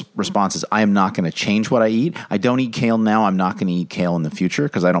 my response is I am not going to change what I eat. I don't eat kale now. I'm not going to eat kale in the future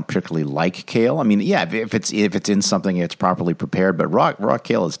because I don't particularly like kale. I mean, yeah, if it's in something, it's properly prepared, but raw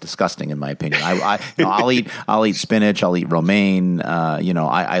kale is disgusting in my opinion. I'll eat spinach. I'll eat romaine.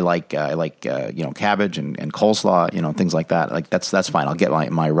 I like cabbage and coleslaw. Things like that. Like that's fine. I'll get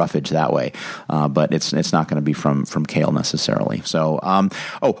my roughage that way, but it's not going to be from kale necessarily. So,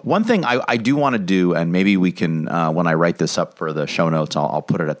 one thing I do want to do, and maybe we can when I write this up for the show notes, I'll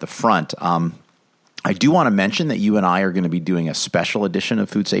put it at the front. I do want to mention that you and I are going to be doing a special edition of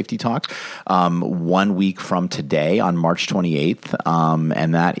Food Safety Talk 1 week from today on March 28th,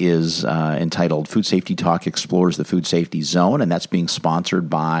 and that is entitled Food Safety Talk Explores the Food Safety Zone, and that's being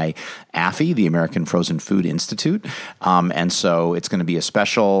sponsored by AFI, the American Frozen Food Institute, and so it's going to be a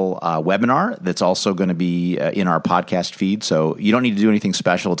special webinar that's also going to be in our podcast feed, so you don't need to do anything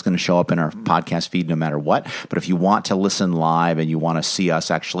special. It's going to show up in our podcast feed no matter what, but if you want to listen live and you want to see us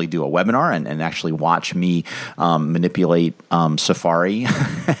actually do a webinar and actually watch me manipulate Safari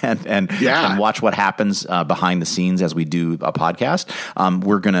and watch what happens behind the scenes as we do a podcast.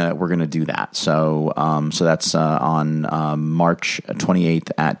 We're gonna do that. So that's on March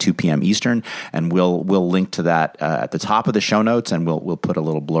 28th at 2 p.m. Eastern, and we'll link to that at the top of the show notes, and we'll put a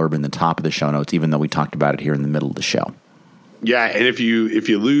little blurb in the top of the show notes, even though we talked about it here in the middle of the show. Yeah, and if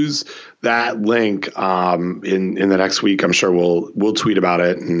you lose that link in the next week, I'm sure we'll tweet about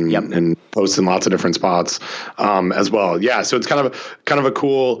it and post in lots of different spots as well. Yeah, so it's kind of a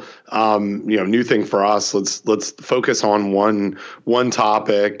cool new thing for us. Let's focus on one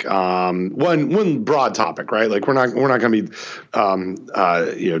topic, one broad topic, right? Like we're not going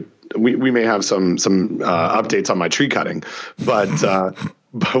to be we may have some updates on my tree cutting, but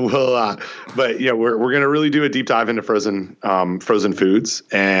we're going to really do a deep dive into frozen foods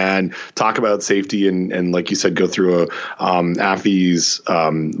and talk about safety and like you said, go through AFI's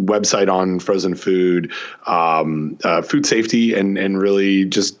website on frozen food, food safety, and really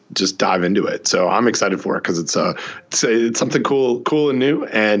just dive into it. So I'm excited for it because it's something cool and new,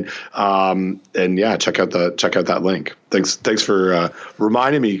 and yeah, check out that link. Thanks for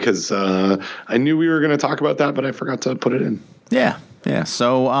reminding me because I knew we were going to talk about that, but I forgot to put it in. Yeah. Yeah.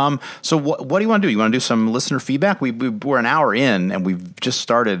 So what do you want to do? You want to do some listener feedback? We're an hour in, and we've just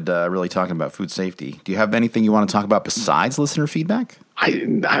started really talking about food safety. Do you have anything you want to talk about besides listener feedback?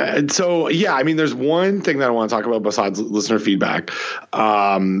 There's one thing that I want to talk about besides listener feedback,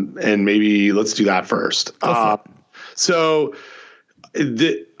 and maybe let's do that first. I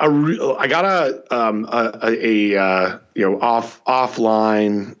got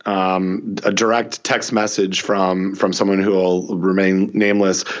offline a direct text message from someone who will remain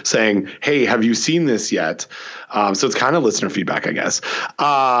nameless saying, "Hey, have you seen this yet?" So it's kind of listener feedback, I guess.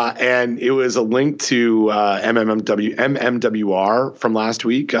 And it was a link to MMWR from last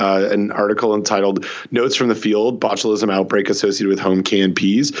week, an article entitled "Notes from the Field: Botulism Outbreak Associated with Home Canned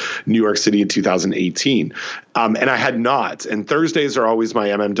Peas, New York City in 2018." And I had not. And Thursdays are always my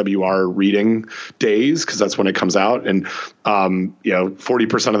MMWR reading days because that's when it comes out. And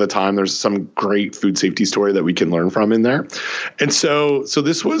 40% of the time there's some great food safety story that we can learn from in there. And so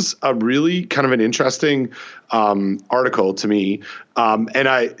this was a really kind of an interesting article to me.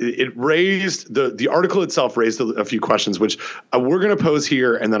 It raised the article itself raised a few questions, which we're going to pose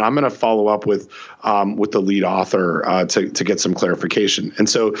here, and then I'm going to follow up with the lead author to get some clarification. And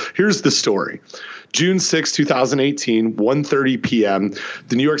so here's the story. June 6, 2018, 1:30 p.m.,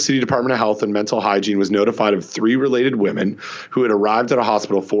 the New York City Department of Health and Mental Hygiene was notified of 3 related women who had arrived at a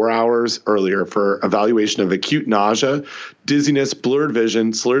hospital 4 hours earlier for evaluation of acute nausea, dizziness, blurred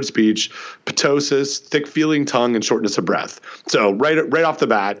vision, slurred speech, ptosis, thick feeling tongue, and shortness of breath. So right off the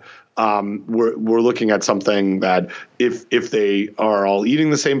bat, we're looking at something that if they are all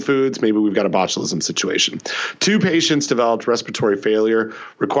eating the same foods, maybe we've got a botulism situation. 2 patients developed respiratory failure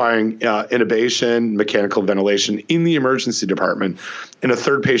requiring intubation, mechanical ventilation in the emergency department, and a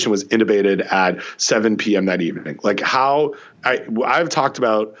 3rd patient was intubated at 7 p.m. that evening. Like I've talked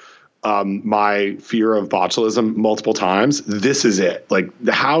about my fear of botulism multiple times. This is it. Like,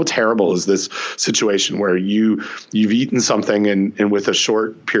 how terrible is this situation where you've eaten something and with a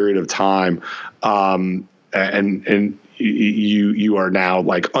short period of time, and you are now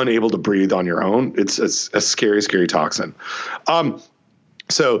like unable to breathe on your own. It's a scary, scary toxin.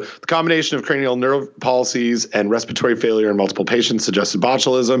 So the combination of cranial nerve palsies and respiratory failure in multiple patients suggested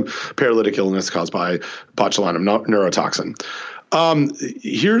botulism, paralytic illness caused by botulinum neurotoxin.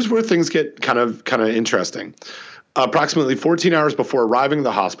 Here's where things get kind of interesting. Approximately 14 hours before arriving at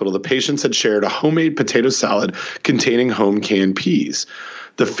the hospital, the patients had shared a homemade potato salad containing home canned peas.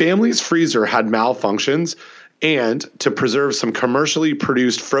 The family's freezer had malfunctions, and to preserve some commercially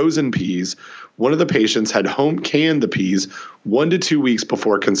produced frozen peas, one of the patients had home canned the peas 1 to 2 weeks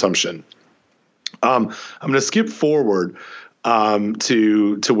before consumption. I'm going to skip forward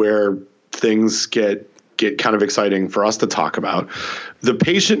to where things get kind of exciting for us to talk about. The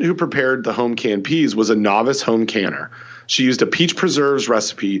patient who prepared the home canned peas was a novice home canner. She used a peach preserves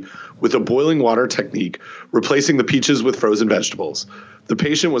recipe with a boiling water technique, replacing the peaches with frozen vegetables. The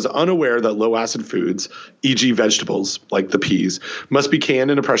patient was unaware that low-acid foods, e.g. vegetables like the peas, must be canned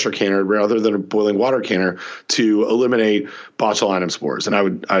in a pressure canner rather than a boiling water canner to eliminate botulinum spores. And I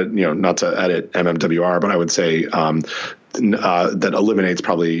would, not to edit MMWR, but I would say that eliminates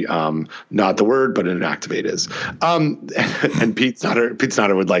probably not the word, but inactivate is. And Pete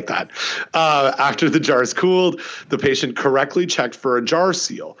Snotter would like that. After the jars cooled, the patient correctly checked for a jar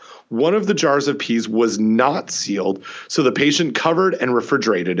seal. One of the jars of peas was not sealed, so the patient covered and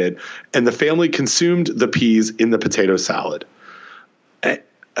refrigerated it, and the family consumed the peas in the potato salad.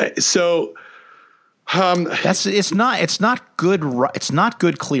 It's not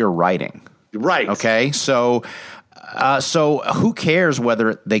good clear writing. Right. Okay. So who cares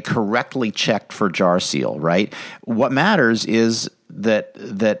whether they correctly checked for jar seal, right? What matters is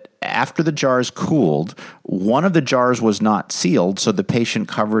that after the jars cooled, one of the jars was not sealed, so the patient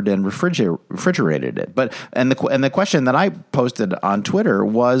covered and refrigerated it. But the question that I posted on Twitter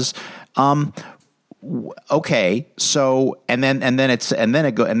was, okay, so and then it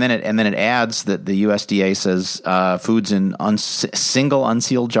adds that the USDA says foods in single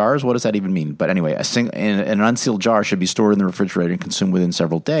unsealed jars. What does that even mean? But anyway, an unsealed jar should be stored in the refrigerator and consumed within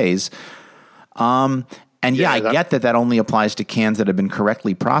several days. I get that only applies to cans that have been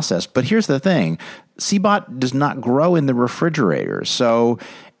correctly processed. But here's the thing: CBOT does not grow in the refrigerator, so.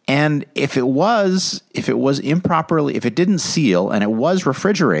 And if it didn't seal and it was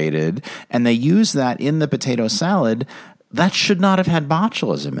refrigerated and they used that in the potato salad, that should not have had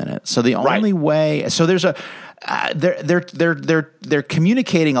botulism in it. So the only way, so there's they're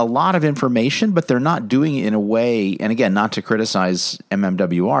communicating a lot of information, but they're not doing it in a way. And again, not to criticize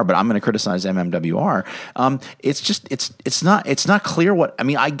MMWR, but I'm going to criticize MMWR. It's not clear what I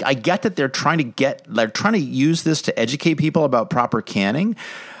mean. I get that they're trying to use this to educate people about proper canning.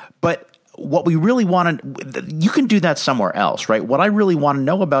 But what we really want to, you can do that somewhere else, right? What I really want to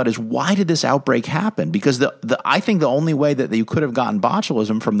know about is why did this outbreak happen? Because I think the only way that you could have gotten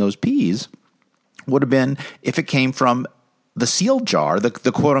botulism from those peas would have been if it came from the sealed jar, the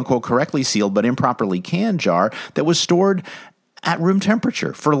quote unquote correctly sealed but improperly canned jar that was stored at room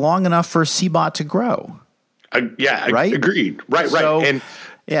temperature for long enough for CBOT to grow. Right? Agreed. Right. So, and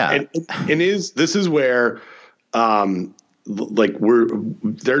this is where,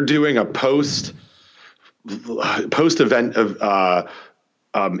 they're doing a post event of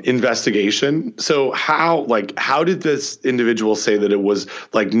investigation. So how did this individual say that it was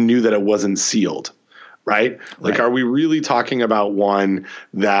knew that it wasn't sealed? Right. Are we really talking about one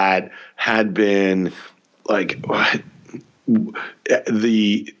that had been when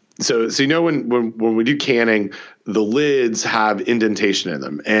we do canning, the lids have indentation in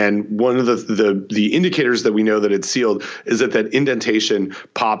them, and one of the indicators that we know that it's sealed is that indentation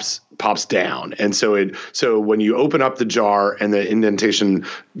pops down, and so when you open up the jar and the indentation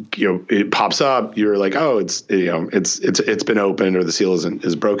it pops up, you're like, oh, it's been opened or the seal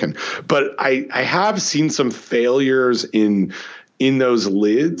is broken. But I have seen some failures in those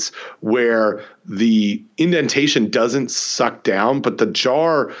lids where the indentation doesn't suck down, but the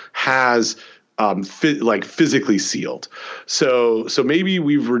jar has physically sealed. So maybe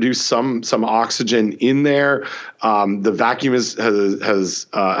we've reduced some oxygen in there. The vacuum has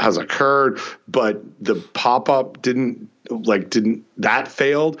occurred, but the pop-up didn't that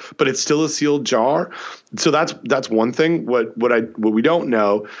failed, but it's still a sealed jar. So that's one thing. What we don't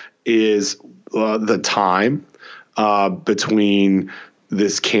know is the time between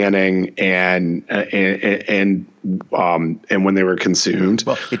this canning and when they were consumed.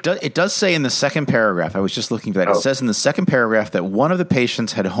 Well, it does say in the second paragraph, I was just looking for that. It says in the second paragraph that one of the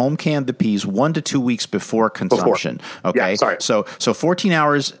patients had home canned the peas 1 to 2 weeks before consumption. Okay. Yeah, sorry. So 14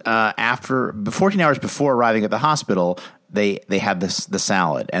 hours before arriving at the hospital, they had the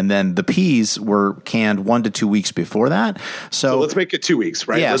salad, and then the peas were canned 1 to 2 weeks before that. So let's make it 2 weeks,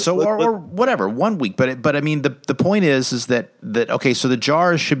 right? Yeah. Or whatever, 1 week. But I mean, the point is that okay, so the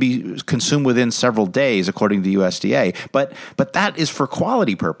jars should be consumed within several days according to the USDA. But that is for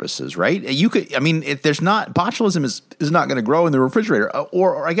quality purposes, right? If there's not, botulism is not going to grow in the refrigerator.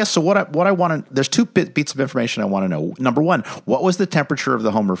 Or I guess so. What I want to, there's two bits of information I want to know. Number one, what was the temperature of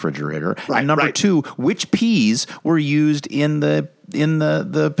the home refrigerator? Right, and number two, which peas were used used in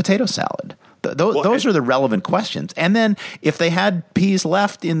the potato salad? Those are the relevant questions. And then if they had peas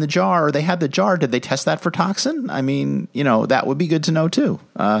left in the jar, or they had the jar, did they test that for toxin? I mean, that would be good to know too.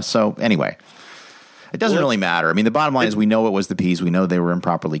 So anyway, it doesn't really matter. I mean, the bottom line is we know it was the peas. We know they were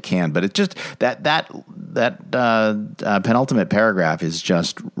improperly canned, but it just that penultimate paragraph is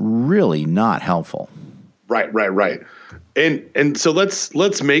just really not helpful. Right. And so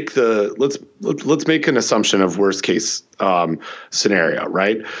let's make an assumption of worst case scenario,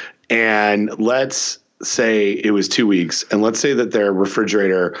 right? And let's say it was 2 weeks, and let's say that their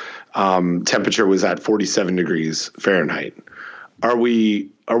refrigerator temperature was at 47 degrees Fahrenheit. Are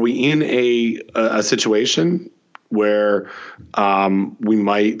we in a situation where we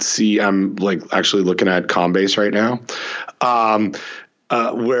might see? I'm actually looking at Combase right now.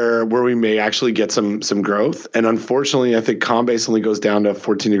 Where we may actually get some growth. And unfortunately, I think Combase only goes down to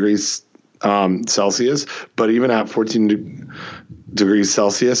 14 degrees Celsius. But even at 14 degrees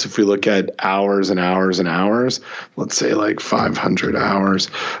Celsius, if we look at hours and hours and hours, let's say 500 hours,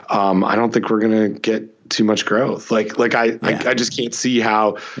 I don't think we're going to get too much growth. I just can't see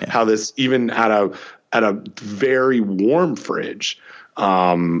how this, even at a very warm fridge,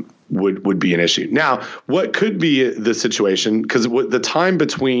 would be an issue. Now, what could be the situation, because the time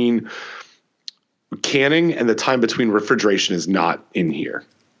between canning and the time between refrigeration is not in here,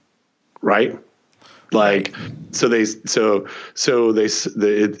 right? It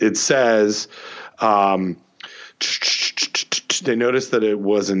says they noticed that it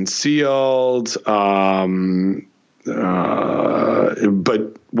wasn't sealed, but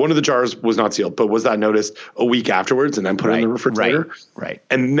one of the jars was not sealed. But was that noticed a week afterwards and then put in the refrigerator? Right.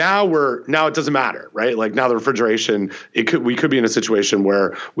 And now it doesn't matter, right? Now the refrigeration, we could be in a situation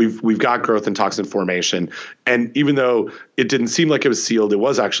where we've got growth and toxin formation, and even though it didn't seem like it was sealed, it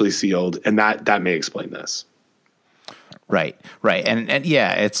was actually sealed, and that may explain this. Right. And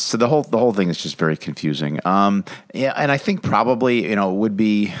yeah, it's so the whole thing is just very confusing. And I think probably, it would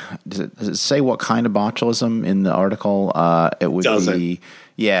be, does it say what kind of botulism in the article? It would be,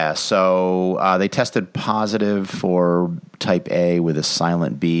 yeah. So, they tested positive for type A with a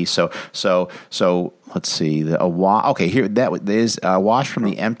silent B. So let's see, here, that is a wash from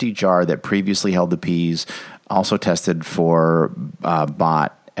the empty jar that previously held the peas, also tested for,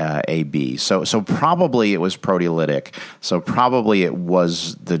 bot, AB. So probably it was proteolytic. So probably it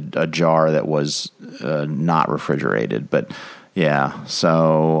was a jar that was not refrigerated. But yeah.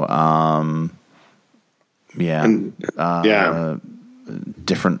 So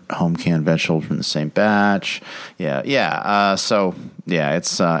different home canned vegetables from the same batch. Yeah. So yeah,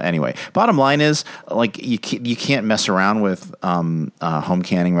 it's anyway. Bottom line is you can't mess around with home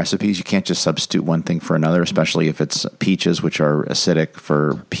canning recipes. You can't just substitute one thing for another, especially if it's peaches, which are acidic,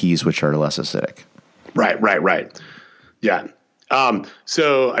 for peas, which are less acidic. Right. Yeah.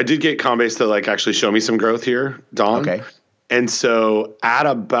 So I did get Combase to actually show me some growth here, Don. Okay. And so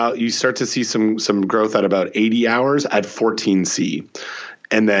you start to see some growth at about 80 hours at 14C.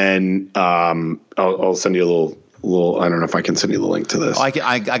 And then I'll send you a little, I don't know if I can send you the link to this. Oh,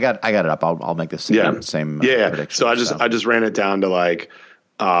 I got it up. I'll make the same prediction. So I just ran it down to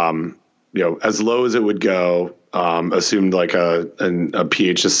as low as it would go, assumed a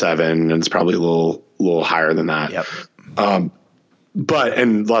pH of 7, and it's probably a little higher than that. Yep. And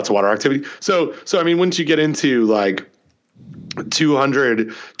lots of water activity. So I mean, once you get into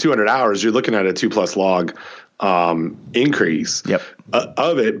 200 hours, you're looking at a 2+ log increase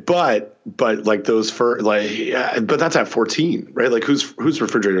of it, but but that's at 14, right? Whose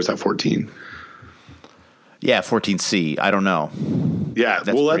refrigerator is at 14? Yeah, 14C. I don't know. Yeah,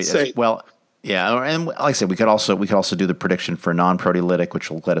 let's say yeah, and like I said, we could also do the prediction for non-proteolytic, which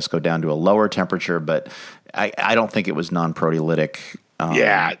will let us go down to a lower temperature, but I don't think it was non-proteolytic.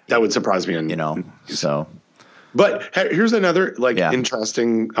 That would surprise me. So. But here's another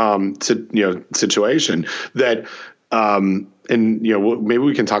interesting situation that maybe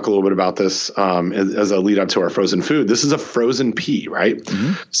we can talk a little bit about this as a lead up to our frozen food. This is a frozen pea, right?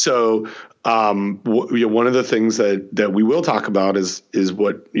 Mm-hmm. So one of the things that we will talk about is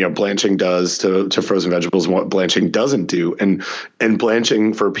what blanching does to frozen vegetables and what blanching doesn't do, and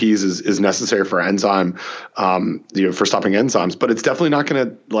blanching for peas is necessary for enzyme for stopping enzymes, but it's definitely not going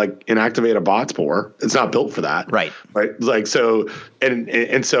to inactivate a bot spore. It's not built for that, right? So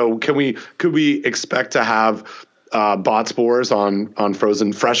could we expect to have bot spores on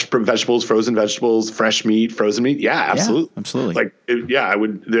fresh vegetables, fresh meat, frozen meat? Yeah, absolutely. Yeah, absolutely. I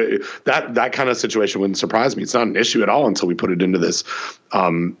would. That kind of situation wouldn't surprise me. It's not an issue at all until we put it into this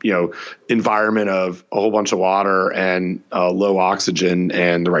environment of a whole bunch of water and low oxygen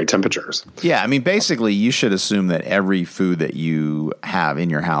and the right temperatures. Yeah, I mean, basically, you should assume that every food that you have in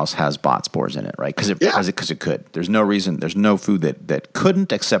your house has bot spores in it, right? Because it could. There's no reason. There's no food that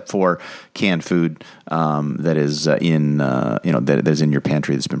couldn't, except for canned food that is that is in your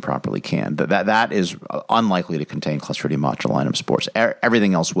pantry that's been properly canned. That is unlikely to contain Clostridium botulinum spores.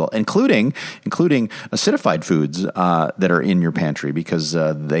 Everything else will, including acidified foods that are in your pantry, because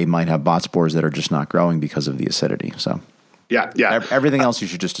they might have bot spores that are just not growing because of the acidity. So, yeah. Everything else you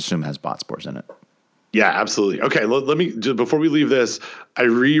should just assume has bot spores in it. Yeah, absolutely. Okay, let me just, before we leave this, I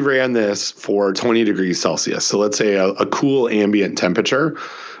reran this for 20 degrees Celsius. So let's say a cool ambient temperature.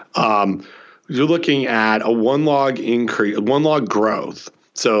 You're looking at a 1 log increase, 1 log growth.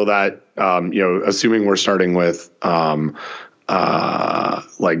 So that assuming we're starting with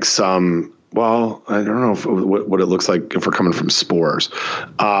well, I don't know what it looks like if we're coming from spores,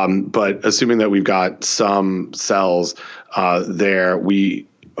 but assuming that we've got some cells there,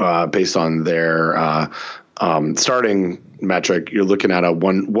 based on their starting metric, you're looking at a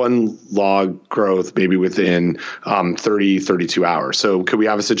one log growth maybe within 32 hours. So could we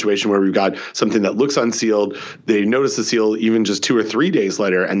have a situation where we've got something that looks unsealed, they notice the seal even just 2 or 3 days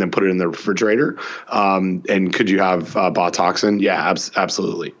later, and then put it in the refrigerator? And could you have bot toxin? Yeah,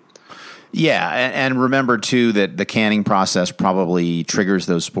 absolutely. Yeah, and remember, too, that the canning process probably triggers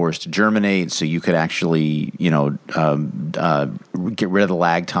those spores to germinate, so you could actually, get rid of the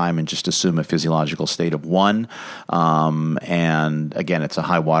lag time and just assume a physiological state of 1. And, again, it's a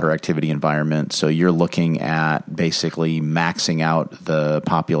high water activity environment, so you're looking at basically maxing out the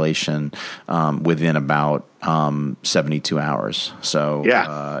population within about 72 hours. So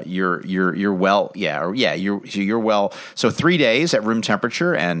you're well. You're well. So 3 days at room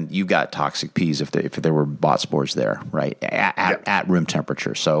temperature, and you got toxic peas if there were bot spores there, right? At room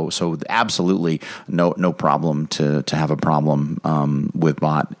temperature. So absolutely no problem to have a problem with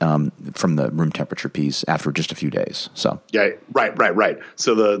bot from the room temperature peas after just a few days. So right.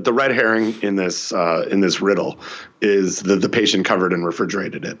 So the red herring in this riddle is the patient covered and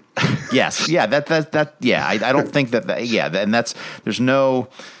refrigerated it. Yes. Yeah. I don't think that. And there's no.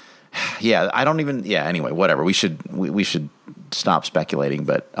 Yeah. I don't even. Yeah. Anyway, whatever. We should stop speculating.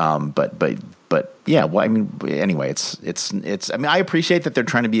 But yeah. Well, I mean, anyway, it's. I mean, I appreciate that they're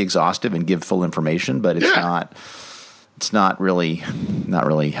trying to be exhaustive and give full information, but it's not. It's not really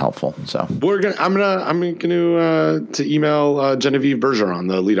helpful. So I'm gonna to email Genevieve Bergeron,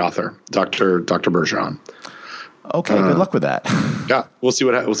 the lead author, Dr. Bergeron. Okay, good luck with that. Yeah, we'll see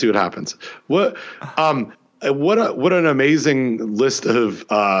what happens. What an amazing list of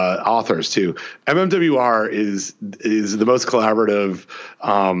authors too. MMWR is the most collaborative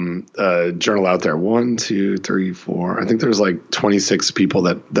journal out there. 1, 2, 3, 4. I think there's like 26 people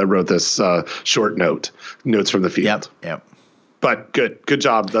that wrote this short notes from the field. Yep. But good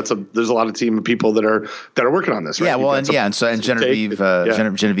job. There's a lot of team of people that are working on this, right? Yeah, well, and Genevieve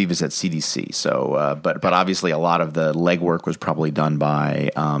Genevieve is at CDC. So, but obviously a lot of the legwork was probably done by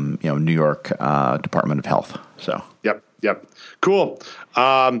New York Department of Health. So, yep, cool.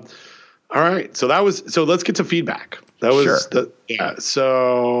 All right, so let's get to feedback. That was sure.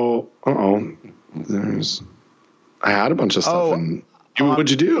 So, I had a bunch of stuff and.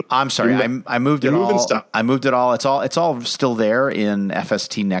 What'd you do? I'm sorry. I moved it all. Stuff. I moved it all. It's all still there in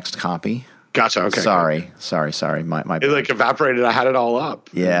FST Next copy. Gotcha. Okay. Sorry. My it like evaporated. I had it all up.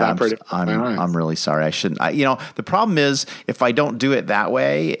 Yeah. I'm really sorry. I shouldn't. The problem is if I don't do it that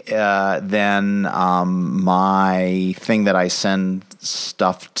way, then my thing that I send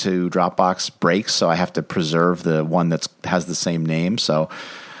stuff to Dropbox breaks, so I have to preserve the one that has the same name. So.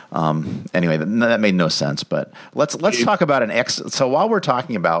 Anyway, that made no sense, but let's talk about so while we're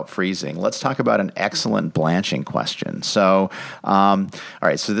talking about freezing, let's talk about an excellent blanching question. So, all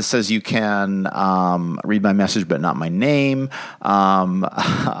right. So this says you can, read my message, but not my name. I'm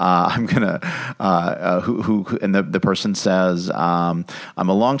going to, and the person says, I'm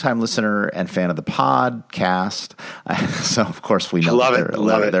a longtime listener and fan of the podcast. So of course we know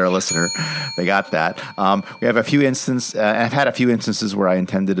they're a listener. They got that. We have a few instances, I've had a few instances where I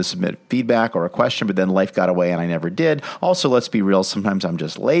intended to submit feedback or a question, but then life got away and I never did. Also, let's be real, sometimes I'm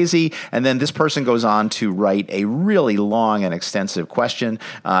just lazy. And then this person goes on to write a really long and extensive question.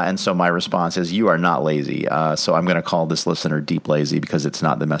 And so my response is, you are not lazy. So I'm going to call this listener deep lazy because it's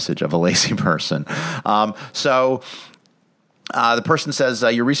not the message of a lazy person. The person says,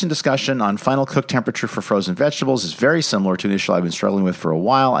 your recent discussion on final cook temperature for frozen vegetables is very similar to an issue I've been struggling with for a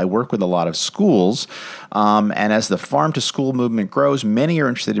while. I work with a lot of schools, and as the farm-to-school movement grows, many are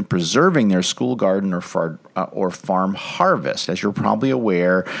interested in preserving their school garden or farm harvest. As you're probably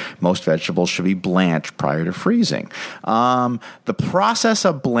aware, most vegetables should be blanched prior to freezing. The process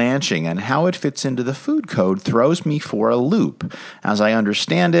of blanching and how it fits into the food code throws me for a loop. As I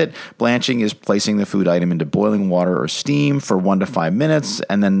understand it, blanching is placing the food item into boiling water or steam for 1 to 5 minutes,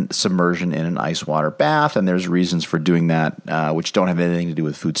 and then submersion in an ice water bath. And there's reasons for doing that, which don't have anything to do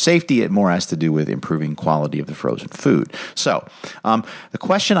with food safety. It more has to do with improving quality of the frozen food. So the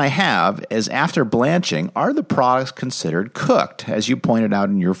question I have is, after blanching, are the products considered cooked? As you pointed out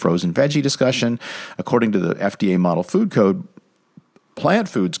in your frozen veggie discussion, according to the FDA Model Food Code, plant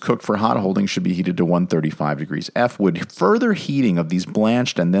foods cooked for hot holding should be heated to 135 degrees F. Would further heating of these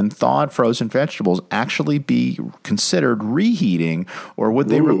blanched and then thawed frozen vegetables actually be considered reheating, or would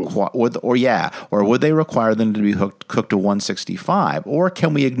they would they require them to be cooked to 165? Or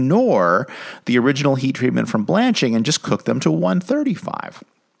can we ignore the original heat treatment from blanching and just cook them to 135?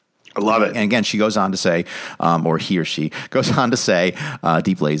 I love it. And again, she goes on to say, or he or she goes on to say,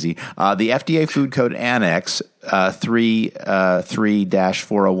 Deep Lazy, the FDA Food Code Annex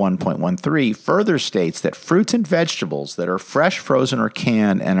 3-401.13 further states that fruits and vegetables that are fresh, frozen, or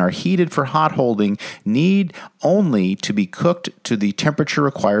canned and are heated for hot holding need only to be cooked to the temperature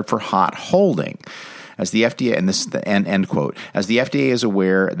required for hot holding. As the FDA, and this is the end quote, as the FDA is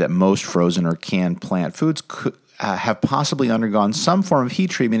aware that most frozen or canned plant foods have possibly undergone some form of heat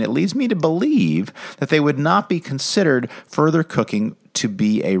treatment, it leads me to believe that they would not be considered further cooking to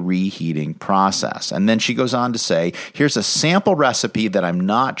be a reheating process. And then she goes on to say, here's a sample recipe that I'm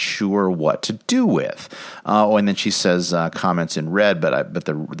not sure what to do with. And then she says comments in red, but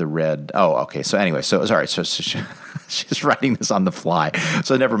the red. Oh, okay. So anyway, so she's writing this on the fly.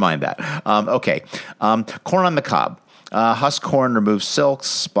 So never mind that. Okay. Corn on the cob. Husk corn, remove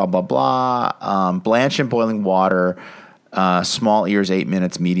silks, blah, blah, blah. Blanch in boiling water. Small ears, 8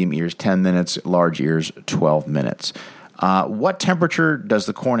 minutes. Medium ears, 10 minutes. Large ears, 12 minutes. What temperature does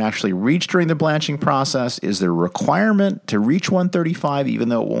the corn actually reach during the blanching process? Is there a requirement to reach 135, even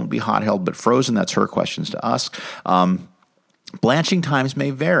though it won't be hot held but frozen? That's her questions to us. Blanching times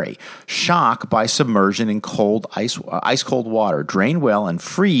may vary. Shock by submersion in ice cold water. Drain well and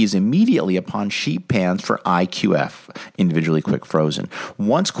freeze immediately upon sheet pans for IQF, individually quick frozen.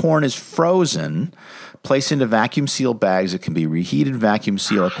 Once corn is frozen, place into vacuum seal bags. It can be reheated vacuum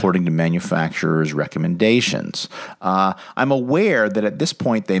seal according to manufacturer's recommendations. I'm aware that at this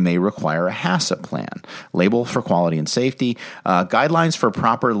point they may require a HACCP plan. Label for quality and safety. Guidelines for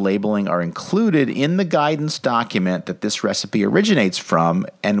proper labeling are included in the guidance document that this recipe originates from,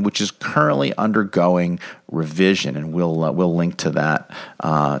 and which is currently undergoing revision, and we'll link to that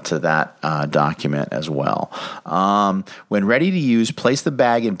document as well. When ready to use, place the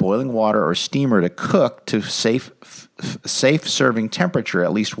bag in boiling water or steamer to cook to safe serving temperature,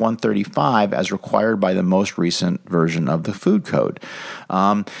 at least 135, as required by the most recent version of the food code.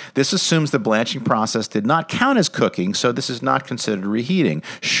 This assumes the blanching process did not count as cooking, so this is not considered reheating.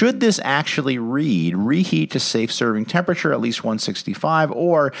 Should this actually read reheat to safe serving temperature, at least 165,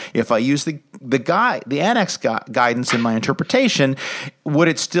 or if I use the annex guidance in my interpretation, would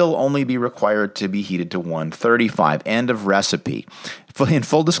it still only be required to be heated to 135? End of recipe. In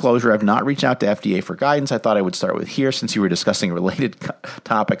full disclosure, I've not reached out to FDA for guidance. I thought I would start with here since you were discussing a related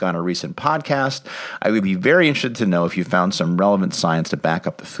topic on a recent podcast. I would be very interested to know if you found some relevant science to back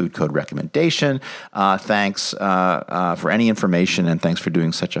up the food code recommendation. Thanks for any information, and thanks for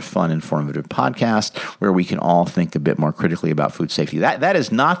doing such a fun, informative podcast where we can all think a bit more critically about food safety. That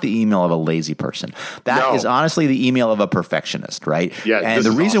is not the email of a lazy person. That is honestly the email of a perfectionist, right? Yeah, and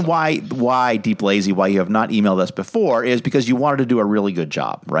the reason why Deep Lazy, why you have not emailed us before, is because you wanted to do a really good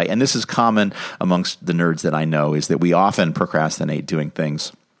job, right? And this is common amongst the nerds that I know, is that we often procrastinate doing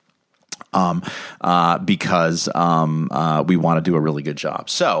things because we want to do a really good job.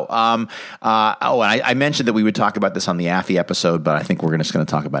 So, and I mentioned that we would talk about this on the AFI episode, but I think we're just going to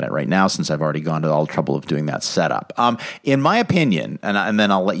talk about it right now since I've already gone to all the trouble of doing that setup. In my opinion, and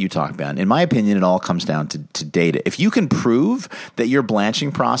then I'll let you talk, Ben, in my opinion, it all comes down to data. If you can prove that your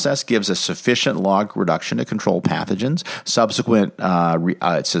blanching process gives a sufficient log reduction to control pathogens, subsequent,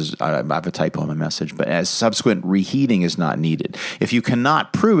 it says, I have a typo in my message, but as subsequent reheating is not needed. If you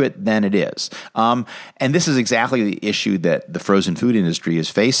cannot prove it, then it is. And this is exactly the issue that the frozen food industry is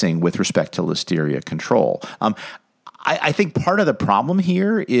facing with respect to Listeria control. I think part of the problem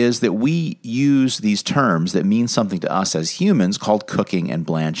here is that we use these terms that mean something to us as humans called cooking and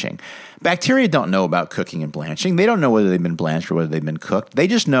blanching. Bacteria don't know about cooking and blanching. They don't know whether they've been blanched or whether they've been cooked. They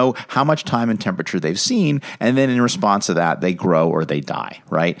just know how much time and temperature they've seen, and then in response to that, they grow or they die,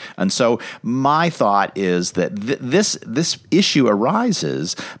 right? And so my thought is that this issue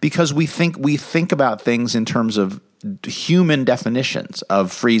arises because we think about things in terms of human definitions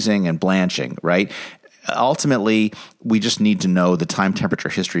of freezing and blanching, right? Ultimately, we just need to know the time, temperature,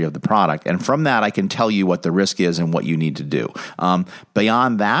 history of the product. And from that, I can tell you what the risk is and what you need to do.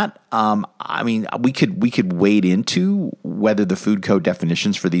 Beyond that, I mean, we could wade into whether the food code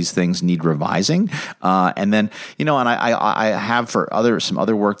definitions for these things need revising. And then, and I have for some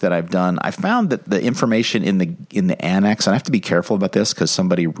other work that I've done, I found that the information in the annex, and I have to be careful about this because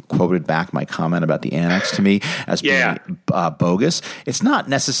somebody quoted back my comment about the annex to me as being bogus. It's not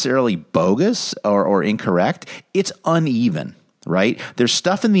necessarily bogus or incorrect. It's uneven. Right? There's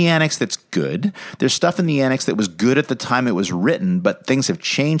stuff in the annex that's good. There's stuff in the annex that was good at the time it was written, but things have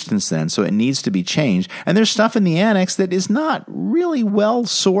changed since then, so it needs to be changed. And there's stuff in the annex that is not really well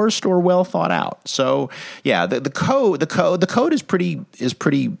sourced or well thought out. So, yeah, the code is pretty it's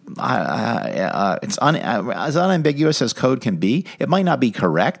as unambiguous as code can be. It might not be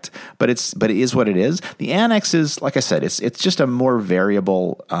correct, but it is what it is. The annex is, like I said, it's just a more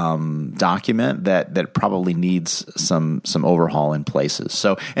variable document that probably needs some overhaul in places.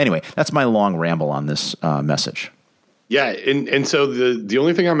 So anyway, that's my long ramble on this message. Yeah, and so the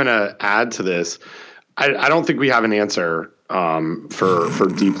only thing I'm going to add to this, I don't think we have an answer for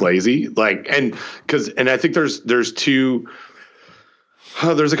deep lazy, and I think there's two.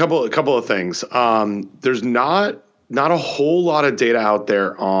 There's a couple of things. There's not a whole lot of data out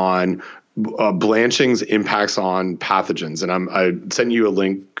there on blanching's impacts on pathogens. And I sent you a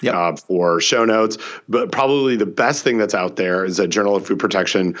link for show notes, but probably the best thing that's out there is a Journal of Food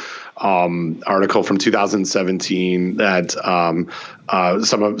Protection article from 2017 that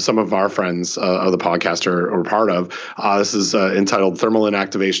some of our friends of the podcast are part of. This is entitled Thermal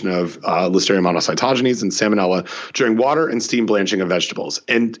Inactivation of Listeria monocytogenes and Salmonella during water and steam blanching of vegetables.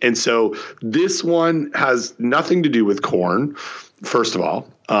 And so this one has nothing to do with corn, first of all.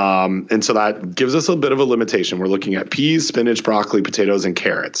 And so that gives us a bit of a limitation. We're looking at peas, spinach, broccoli, potatoes, and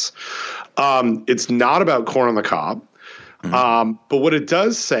carrots. It's not about corn on the cob. Mm-hmm. But what it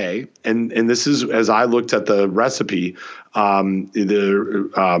does say, and this is, as I looked at the recipe, the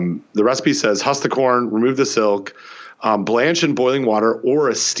recipe says husk the corn, remove the silk, blanch in boiling water or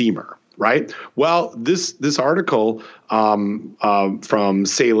a steamer. Right. Well, this article from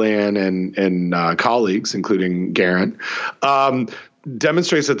Ceylan and colleagues, including Garen,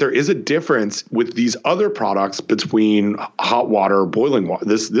 demonstrates that there is a difference with these other products between hot water, boiling water.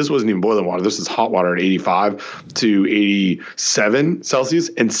 This wasn't even boiling water. This is hot water at 85 to 87 Celsius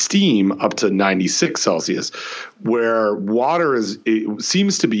and steam up to 96 Celsius, where water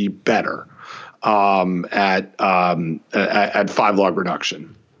seems to be better at 5 log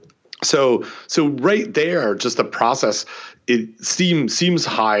reduction. So right there, just the process, it seems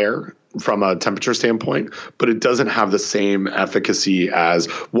higher from a temperature standpoint, but it doesn't have the same efficacy as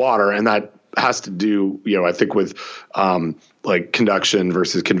water. And that has to do, I think with like conduction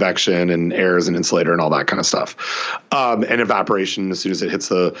versus convection and airs and insulator and all that kind of stuff. And evaporation as soon as it hits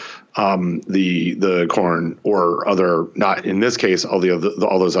the corn or other, not in this case, all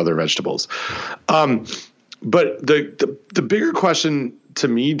those other vegetables. But the bigger question to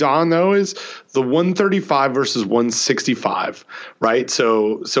me, Don, though, is the 135 versus 165, right?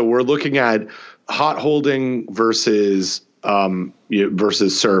 So we're looking at hot holding versus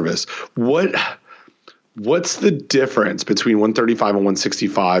service. What's the difference between 135 and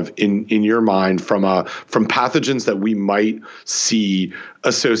 165 in your mind from pathogens that we might see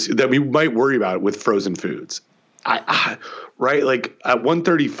that we might worry about with frozen foods? Right? Like at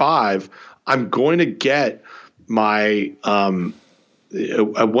 135, I'm going to get my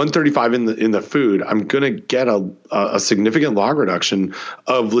at 135 in the food, I'm going to get a significant log reduction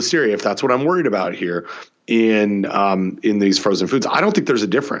of Listeria if that's what I'm worried about here in these frozen foods. I don't think there's a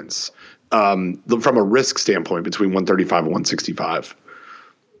difference from a risk standpoint between 135 and 165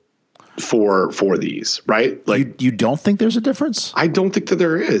 for these, right? Like you don't think there's a difference? I don't think that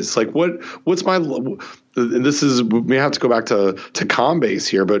there is. Like what's my, and this is, we may have to go back to Combase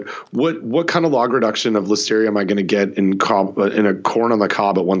here, but what kind of log reduction of Listeria am I going to get in a corn on the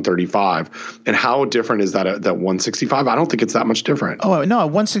cob at 135? And how different is that at 165? I don't think it's that much different. Oh no,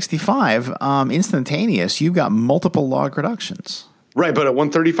 at 165, instantaneous, you've got multiple log reductions. Right, but at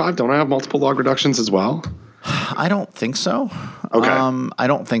 135, don't I have multiple log reductions as well? I don't think so. Okay. I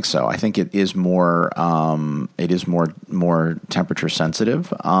don't think so. I think it is more more temperature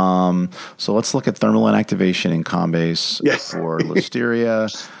sensitive. So let's look at thermal inactivation in Combase for Listeria.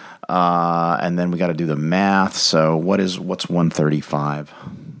 And then we got to do the math. So what's 135?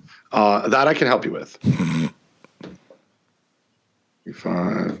 That I can help you with.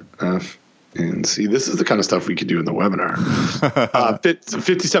 5 F and C. This is the kind of stuff we could do in the webinar.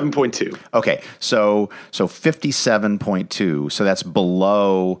 57.2. Okay, so 57.2. So that's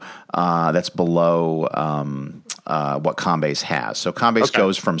below what Combase has. So Combase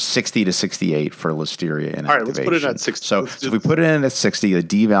goes from 60 to 68 for Listeria inactivation. All right, let's put it at 60. So if we put it in at 60, the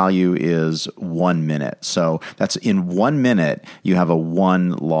D value is 1 minute. So that's in 1 minute, you have a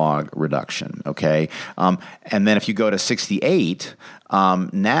 1 log reduction, okay? And then if you go to 68,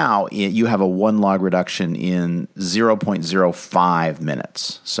 now you have a 1 log reduction in 0.05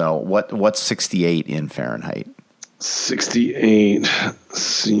 minutes. So what's 68 in Fahrenheit? 68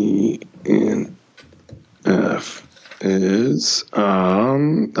 C in F is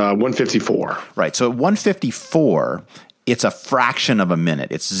 154. Right. So at 154, it's a fraction of a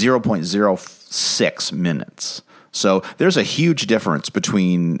minute. It's 0.06 minutes. So there's a huge difference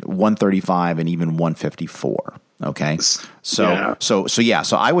between 135 and even 154. Okay. So I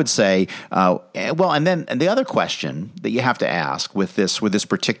would say, and the other question that you have to ask with this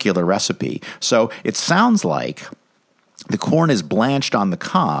particular recipe. So it sounds like the corn is blanched on the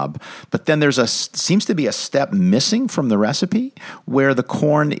cob, but then seems to be a step missing from the recipe where the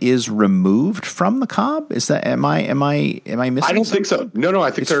corn is removed from the cob. Is that am I missing? I don't think so. No,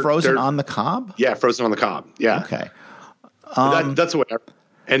 I think it's frozen on the cob. Yeah, frozen on the cob. Yeah. Okay. That's what.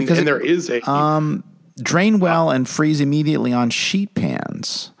 And there is a drain well and freeze immediately on sheet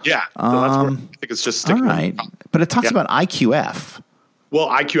pans. Yeah. So that's where I think it's just sticking. All right, but it talks about IQF. Well,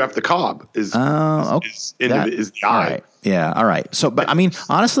 IQF the cob is the eye. All right. Yeah. All right. So, but I mean,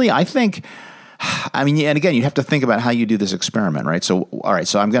 honestly, and again, you have to think about how you do this experiment, right? So, all right.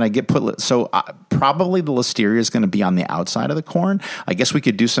 So I'm going to probably the Listeria is going to be on the outside of the corn. I guess we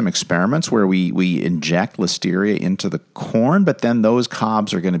could do some experiments where we inject Listeria into the corn, but then those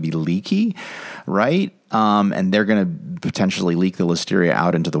cobs are going to be leaky, right? And they're going to potentially leak the Listeria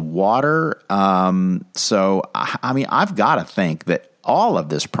out into the water. So, I've got to think that all of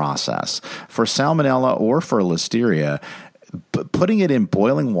this process for Salmonella or for Listeria, putting it in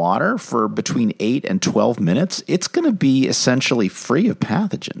boiling water for between 8 and 12 minutes, it's going to be essentially free of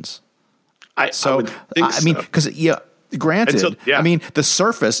pathogens. Granted, the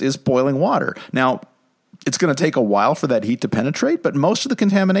surface is boiling water. Now, it's going to take a while for that heat to penetrate, but most of the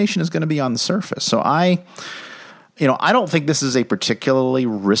contamination is going to be on the surface. So I don't think this is a particularly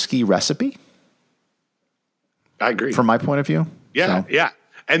risky recipe. I agree. From my point of view. Yeah, yeah.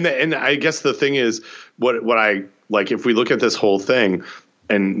 And I guess the thing is, what I like, if we look at this whole thing,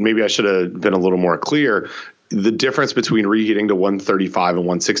 and maybe I should have been a little more clear, the difference between reheating to 135 and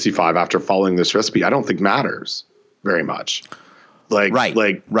 165 after following this recipe, I don't think matters very much. Right.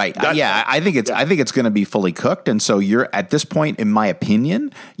 I think it's going to be fully cooked, and so you're at this point, in my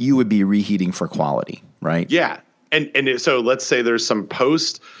opinion, you would be reheating for quality, right? Yeah, and so let's say there's some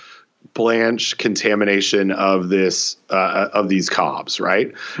post blanch contamination of this of these cobs,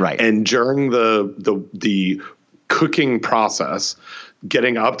 right? Right. And during the cooking process,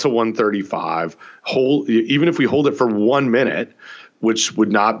 getting up to 135, even if we hold it for 1 minute, which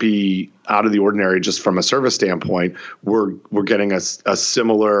would not be out of the ordinary just from a service standpoint, we're getting a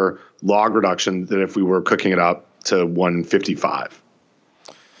similar log reduction than if we were cooking it up to 155.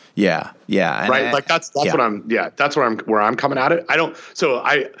 Yeah. Right. That's where I'm coming at it.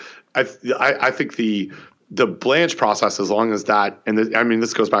 I think the blanch process, as long as that, and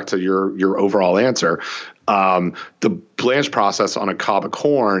this goes back to your overall answer. The blanch process on a cob of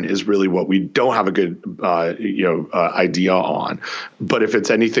corn is really what we don't have a good idea on. But if it's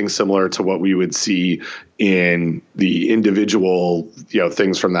anything similar to what we would see in the individual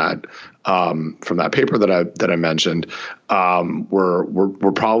things from that paper that I mentioned,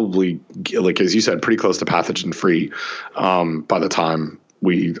 we're probably, like as you said, pretty close to pathogen free by the time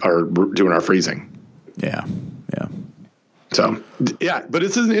we are doing our freezing. Yeah. So, yeah, but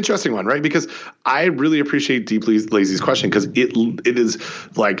this is an interesting one, right? Because I really appreciate Deep Lazy's question, because it is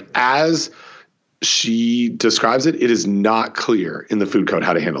like, as she describes it, it is not clear in the food code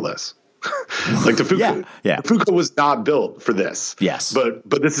how to handle this. Like the food code, the food code was not built for this. Yes,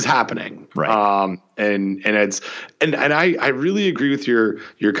 but this is happening, right? And I really agree with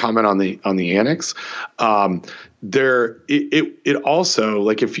your comment on the annex. It also,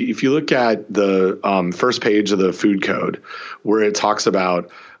 like, if you look at the first page of the food code, where it talks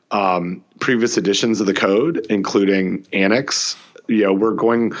about previous editions of the code, including Annex. We're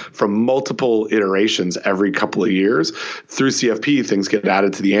going from multiple iterations every couple of years through CFP. Things get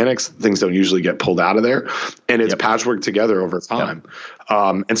added to the Annex. Things don't usually get pulled out of there, and it's patchwork together over time.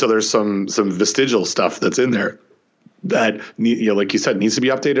 And so there's some vestigial stuff that's in there that, like you said, needs to be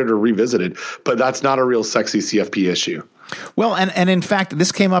updated or revisited. But that's not a real sexy CFP issue. Well, and in fact,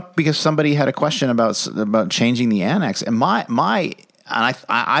 this came up because somebody had a question about changing the Annex, and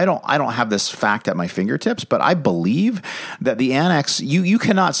I don't have this fact at my fingertips, but I believe that the Annex, you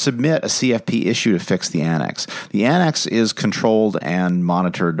cannot submit a CFP issue to fix the Annex. The Annex is controlled and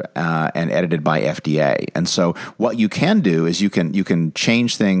monitored and edited by FDA, and so what you can do is you can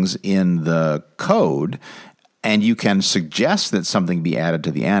change things in the code. And you can suggest that something be added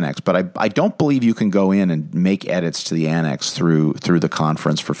to the Annex, but I don't believe you can go in and make edits to the Annex through the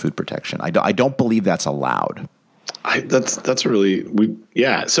Conference for Food Protection. I don't believe that's allowed. That's really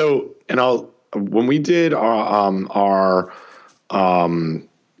So, and when we did our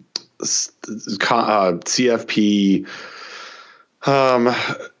CFP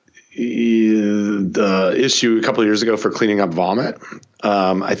the issue a couple of years ago for cleaning up vomit.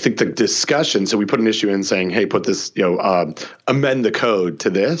 I think the discussion, so we put an issue in saying, hey, put this, amend the code to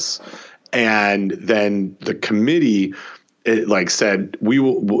this. And then the committee, said, we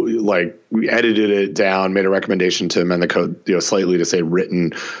edited it down, made a recommendation to amend the code, slightly to say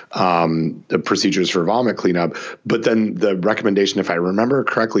written the procedures for vomit cleanup. But then the recommendation, if I remember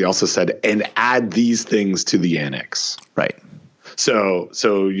correctly, also said, and add these things to the Annex. Right. So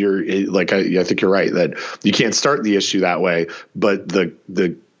you're I think you're right that you can't start the issue that way, but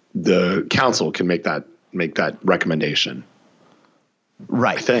the council can make that recommendation.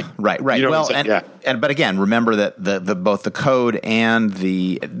 Right. I think. Right. Well, but again, remember that the both the code and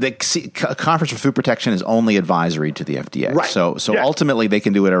the Conference for Food Protection is only advisory to the FDA. Right. So ultimately they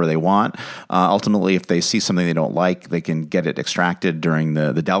can do whatever they want. Ultimately, if they see something they don't like, they can get it extracted during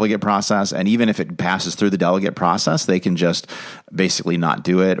the delegate process. And even if it passes through the delegate process, they can just basically not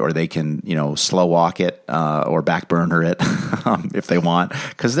do it, or they can slow walk it or back burner it if they want,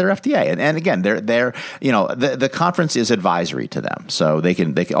 because they're FDA. And again, they're the conference is advisory to them. So they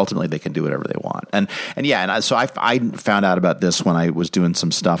can ultimately do whatever they want. So I found out about this when I was doing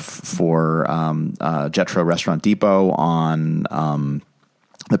some stuff for Jetro Restaurant Depot on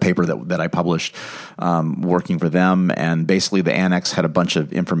the paper that I published working for them. And basically the Annex had a bunch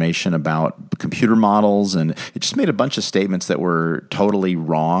of information about computer models, and it just made a bunch of statements that were totally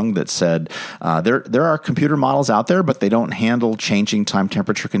wrong, that said there are computer models out there, but they don't handle changing time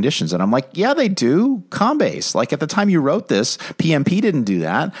temperature conditions. And I'm like, yeah, they do. Combase. Like at the time you wrote this, PMP didn't do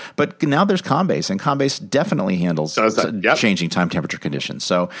that, but now there's Combase, and Combase definitely handles changing time temperature conditions.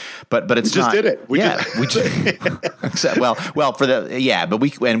 So, but it's we just not, did it. We just well for the but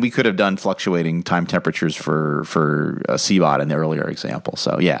we could have done fluctuating time temperatures for CBOT in the earlier example.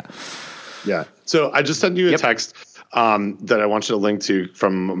 So yeah. So I just sent you a text that I want you to link to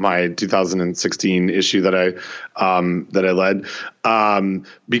from my 2016 issue that I led,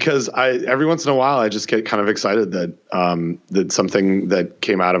 because every once in a while I just get kind of excited that something that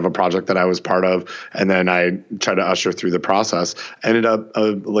came out of a project that I was part of, and then I try to usher through the process, ended up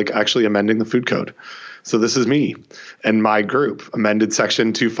actually amending the food code. So this is me and my group amended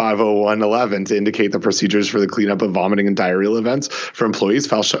section 250111 to indicate the procedures for the cleanup of vomiting and diarrheal events for employees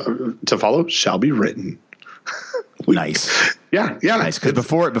to follow shall be written. Nice. Yeah. Nice. Because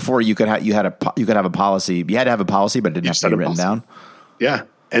before you could have a policy. You had to have a policy, but it didn't have to be written down. Yeah.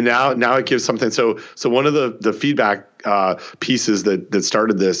 And now it gives something. So one of the feedback pieces that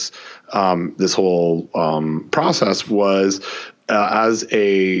started this whole process was, as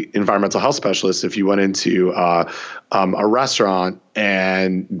a environmental health specialist, if you went into a restaurant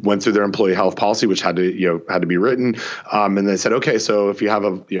and went through their employee health policy, which had to be written, and they said, okay, so if you have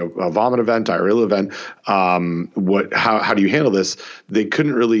a vomit event, diarrheal event, how do you handle this? They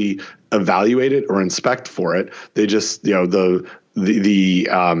couldn't really evaluate it or inspect for it. They just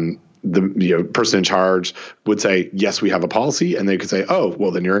the person in charge would say, yes, we have a policy. And they could say, oh,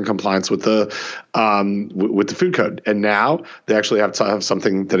 well, then you're in compliance with the food code. And now they actually have to have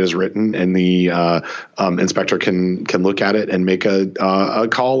something that is written, and the inspector can look at it and make a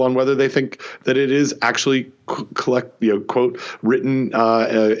call on whether they think that it is actually quote, written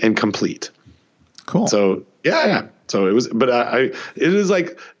and complete. Cool. So, yeah. So it was, but it is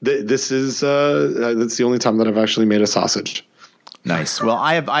like, this is, that's the only time that I've actually made a sausage. Nice. Well,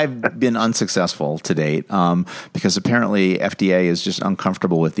 I've been unsuccessful to date because apparently FDA is just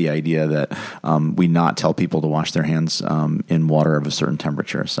uncomfortable with the idea that we not tell people to wash their hands in water of a certain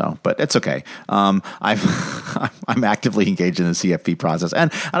temperature. So, but it's okay. I'm actively engaged in the CFP process,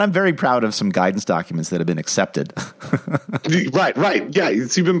 and I'm very proud of some guidance documents that have been accepted. Right. Yeah,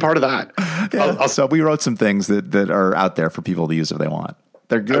 you've been part of that. Yeah. So we wrote some things that are out there for people to use if they want.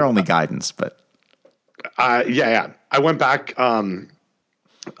 They're only guidance, but yeah. I went back.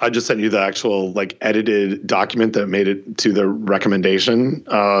 I just sent you the actual edited document that made it to the recommendation.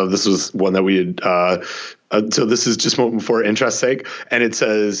 This was one that we had. So this is just for interest's sake, and it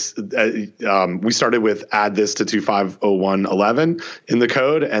says we started with add this to 250111 in the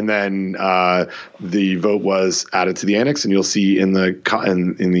code, and then the vote was added to the annex, and you'll see in the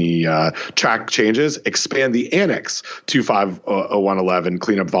track changes expand the annex 250111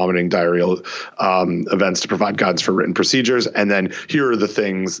 cleanup, vomiting, diarrheal events to provide guidance for written procedures, and then here are the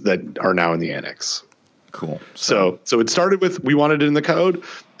things that are now in the annex. Cool. So it started with we wanted it in the code,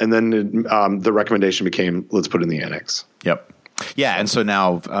 and then the recommendation became let's put it in the annex. Yep. Yeah, and so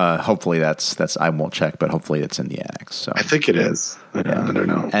now hopefully that's I won't check, but hopefully it's in the annex. So I think it is. I don't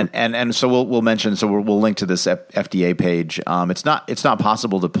know. And so we'll mention. So we'll link to this FDA page. It's not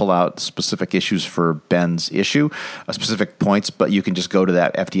possible to pull out specific issues for Ben's issue, specific points, but you can just go to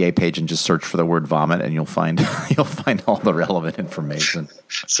that FDA page and just search for the word vomit, and you'll find all the relevant information.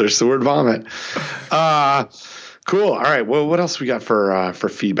 Search the word vomit. Cool. All right. Well, what else we got for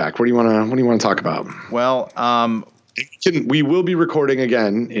feedback? What do you want to talk about? Well, we will be recording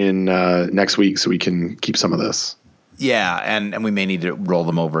again in next week, so we can keep some of this. Yeah, and we may need to roll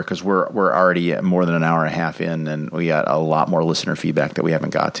them over because we're already more than an hour and a half in, and we got a lot more listener feedback that we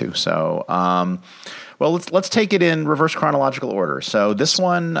haven't got to. So, well, let's take it in reverse chronological order. So this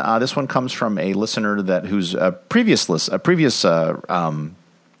one comes from a listener who's a previous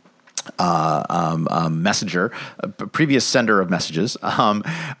messenger, a previous sender of messages,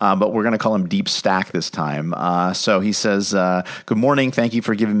 but we're going to call him Deep Stack this time. So he says, good morning. Thank you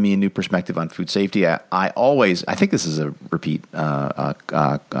for giving me a new perspective on food safety. I think this is a repeat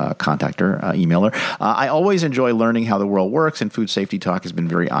contactor, emailer. I always enjoy learning how the world works, and food safety talk has been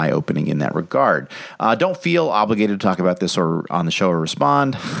very eye-opening in that regard. Don't feel obligated to talk about this or on the show or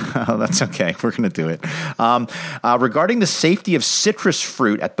respond. That's okay. We're going to do it. Regarding the safety of citrus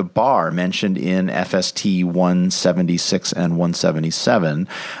fruit at the bar, mentioned in FST 176 and 177,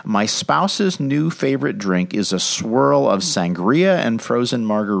 my spouse's new favorite drink is a swirl of sangria and frozen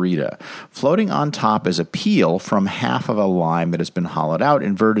margarita. Floating on top is a peel from half of a lime that has been hollowed out,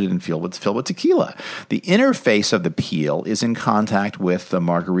 inverted, and filled with tequila. The inner face of the peel is in contact with the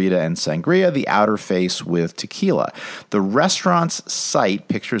margarita and sangria, the outer face with tequila. The restaurant's site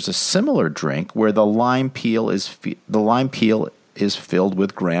pictures a similar drink where the lime peel is filled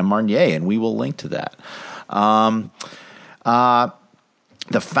with Grand Marnier, and we will link to that.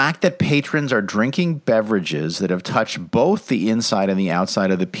 The fact that patrons are drinking beverages that have touched both the inside and the outside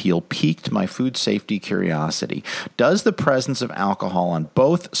of the peel piqued my food safety curiosity. Does the presence of alcohol on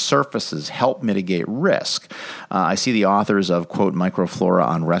both surfaces help mitigate risk? I see the authors of, quote, Microflora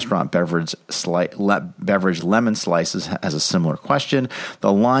on Restaurant Beverage Lemon Slices has a similar question.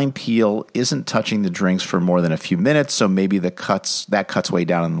 The lime peel isn't touching the drinks for more than a few minutes, so maybe that cuts way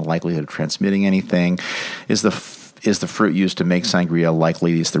down on the likelihood of transmitting anything. Is the fruit used to make sangria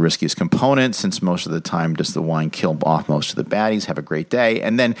likely is the riskiest component, since most of the time does the wine kill off most of the baddies? Have a great day.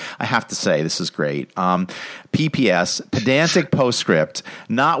 And then I have to say, this is great. PPS, pedantic postscript,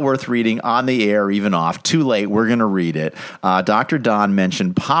 not worth reading on the air or even off. Too late, we're going to read it. Dr. Don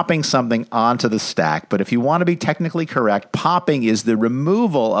mentioned popping something onto the stack, but if you want to be technically correct, popping is the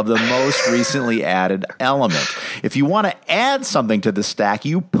removal of the most recently added element. If you want to add something to the stack,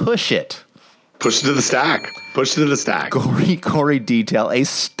 you push it. Push it to the stack. Push it to the stack. Gory detail. A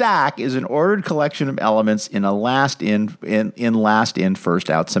stack is an ordered collection of elements in a last in, first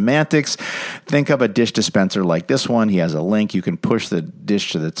out semantics. Think of a dish dispenser like this one. He has a link. You can push the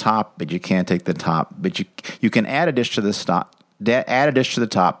dish to the top, but you can't take the top. But you can add a dish to the top. Add a dish to the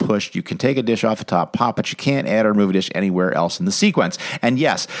top, pushed. You can take a dish off the top, pop, but you can't add or remove a dish anywhere else in the sequence. And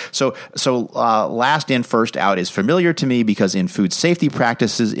yes, so last in, first out is familiar to me because in food safety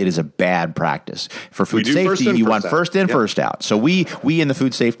practices, it is a bad practice. For food safety, you want first in, first out. So we in the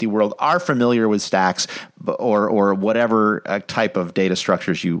food safety world are familiar with stacks or whatever type of data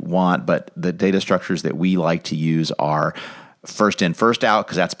structures you want, but the data structures that we like to use are first in, first out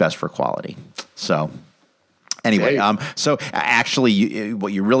because that's best for quality. So Anyway, so actually,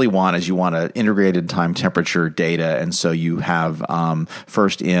 what you really want is you want an integrated time temperature data, and so you have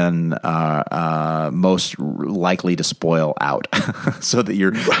first in, most likely to spoil out, so that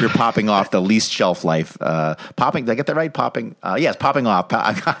you're popping off the least shelf life. Popping, did I get that right? Popping, yes, popping off.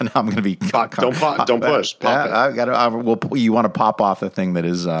 Now I'm going to be don't push. You want to pop off the thing that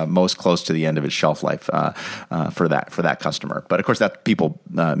is most close to the end of its shelf life for that customer. But of course, that people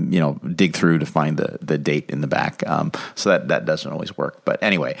dig through to find the date in the back, so that doesn't always work. But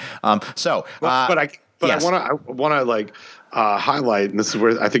anyway, I want to highlight, and this is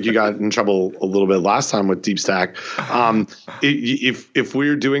where I think you got in trouble a little bit last time with DeepStack. If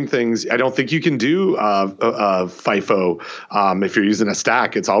we're doing things, I don't think you can do FIFO. If you're using a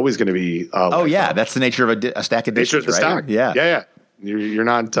stack, it's always going to be. Yeah, that's the nature of a stack of dishes, nature of the right? stack. Yeah. You're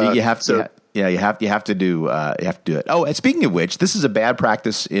not. You have to. Yeah, you have to do it. Oh, and speaking of which, this is a bad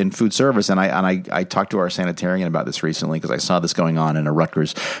practice in food service, and I talked to our sanitarian about this recently because I saw this going on in a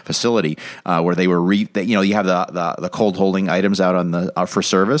Rutgers facility where they were you have the cold holding items out on the for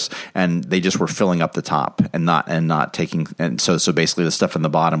service, and they just were filling up the top and not taking, and so basically the stuff in the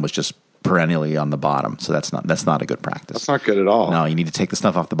bottom was just perennially on the bottom. So that's not a good practice. That's not good at all. No, you need to take the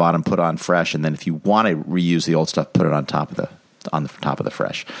stuff off the bottom, put on fresh, and then if you want to reuse the old stuff, put it on top of the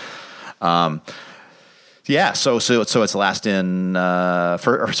fresh. So it's last in,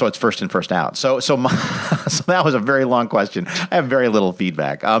 so it's first in, first out. So that was a very long question. I have very little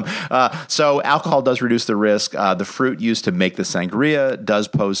feedback. So alcohol does reduce the risk. The fruit used to make the sangria does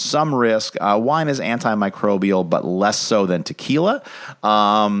pose some risk. Wine is antimicrobial, but less so than tequila.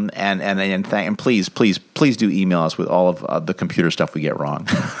 And please do email us with all of the computer stuff we get wrong.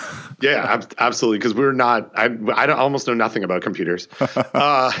 Yeah, absolutely. Because we're not. I don't almost know nothing about computers.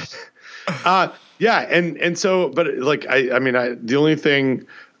 And so, but the only thing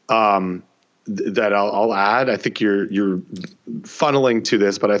that I'll add, I think you're funneling to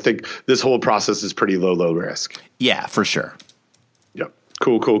this, but I think this whole process is pretty low risk. Yeah, for sure. Yep.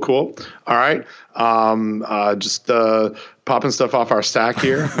 Cool. All right. Just popping stuff off our stack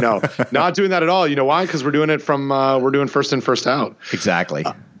here. No, not doing that at all. You know why? Because we're doing it from we're doing first in, first out. Exactly.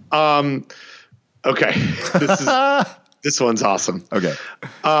 Okay. This one's awesome. Okay.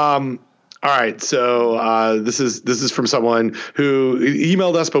 All right, so this is from someone who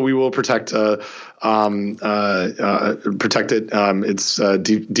emailed us, but we will protect it. It's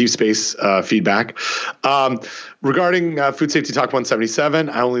deep space feedback regarding Food Safety Talk 177.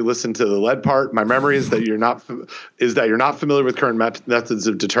 I only listened to the lead part. My memory is that you're not familiar with current methods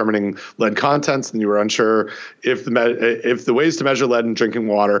of determining lead contents, and you were unsure if the ways to measure lead in drinking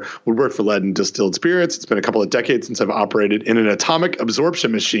water would work for lead in distilled spirits. It's been a couple of decades since I've operated in an atomic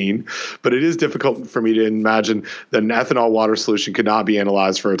absorption machine, but it is difficult for me to imagine that an ethanol water solution could not be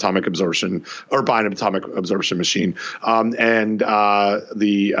analyzed for atomic absorption or by an atomic absorption machine.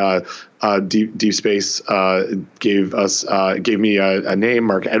 Deep Space gave me a name.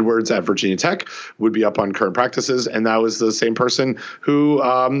 Mark Edwards at Virginia Tech would be up on current practices, and that was the same person who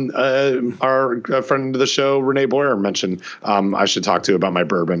our friend of the show Renee Boyer mentioned I should talk to about my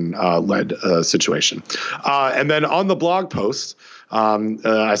bourbon lead situation. And then on the blog post,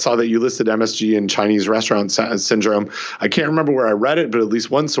 I saw that you listed MSG and Chinese restaurant syndrome. I can't remember where I read it, but at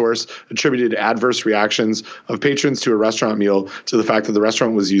least one source attributed adverse reactions of patrons to a restaurant meal to the fact that the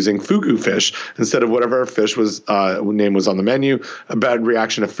restaurant was using fugu fish instead of whatever fish name was on the menu. A bad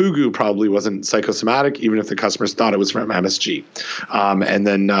reaction to fugu probably wasn't psychosomatic, even if the customers thought it was from MSG. And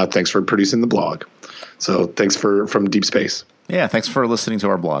then thanks for producing the blog. So thanks from Deep Space. Yeah, thanks for listening to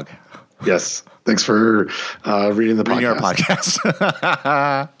our blog. Yes. Thanks for reading the podcast.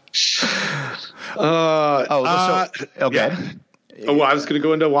 Our podcast. Okay. Yeah. Oh, well, I was going to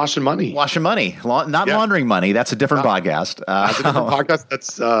go into washing money. Washing money, not laundering money. That's a different podcast. That's a different podcast.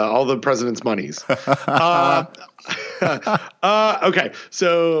 That's all the president's monies. Okay,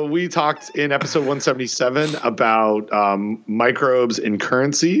 so we talked in episode 177 about microbes in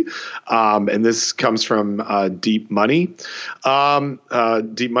currency, and this comes from Deep Money.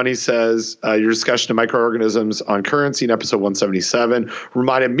 Deep Money says, your discussion of microorganisms on currency in episode 177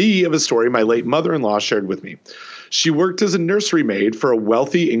 reminded me of a story my late mother-in-law shared with me. She worked as a nursery maid for a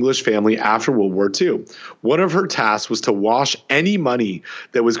wealthy English family after World War II. One of her tasks was to wash any money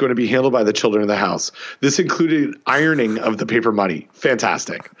that was going to be handled by the children of the house. This included ironing of the paper money.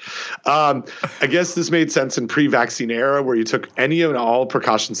 Fantastic. I guess this made sense in pre-vaccine era where you took any and all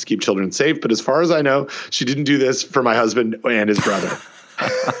precautions to keep children safe. But as far as I know, she didn't do this for my husband and his brother.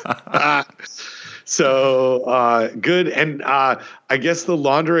 So good. And I I guess the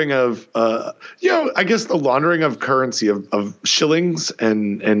laundering of currency of shillings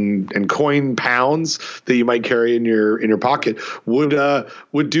and coin pounds that you might carry in your pocket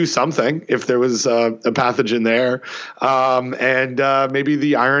would do something if there was a pathogen there, and maybe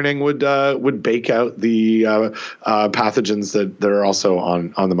the ironing would bake out the pathogens that are also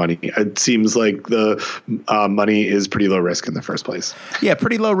on the money. It seems like the money is pretty low risk in the first place. Yeah,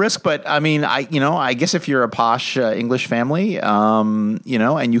 pretty low risk, but I mean, I guess if you're a posh English family, and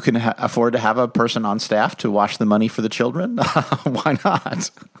you can afford to have a person on staff to watch the money for the children, why not?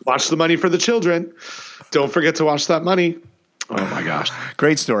 Watch the money for the children. Don't forget to watch that money. Oh my gosh.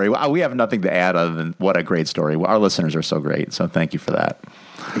 Great story. We have nothing to add other than what a great story. Our listeners are so great. So thank you for that.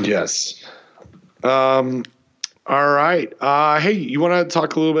 Yes. All right. Hey, you want to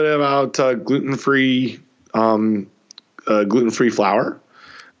talk a little bit about gluten-free flour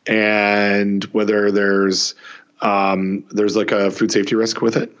and whether there's like a food safety risk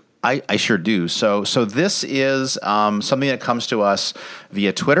with it? I sure do. So this is something that comes to us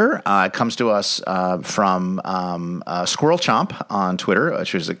via Twitter. It comes to us from Squirrel Chomp on Twitter,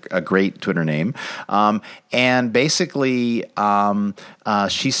 which is a great Twitter name. And basically,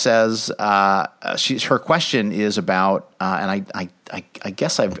 she says her question is about, and I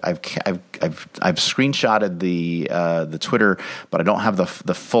guess I've screenshotted the Twitter, but I don't have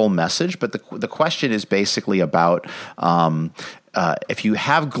the full message. But the question is basically about if you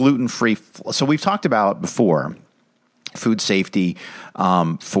have gluten-free. So we've talked about before food safety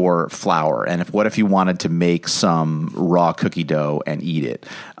for flour, and what if you wanted to make some raw cookie dough and eat it?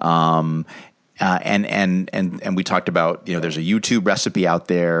 And we talked about, there's a YouTube recipe out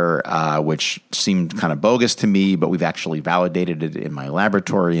there, which seemed kind of bogus to me, but we've actually validated it in my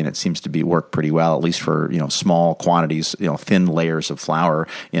laboratory, and it seems to work pretty well, at least for, small quantities, thin layers of flour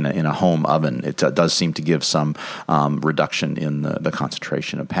in a home oven. It does seem to give some reduction in the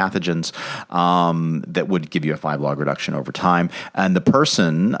concentration of pathogens that would give you a 5-log reduction over time. And the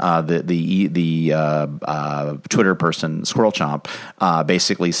person, the Twitter person, Squirrel Chomp,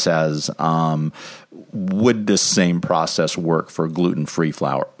 basically says, would this same process work for gluten-free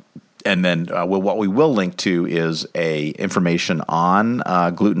flour? And then what we will link to is information on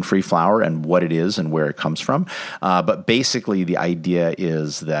gluten-free flour and what it is and where it comes from. But basically, the idea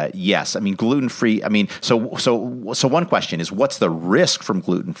is that yes, gluten-free. So one question is, what's the risk from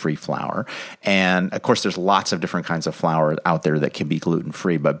gluten-free flour? And of course, there's lots of different kinds of flour out there that can be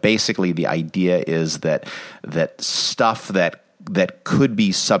gluten-free. But basically, the idea is that stuff that could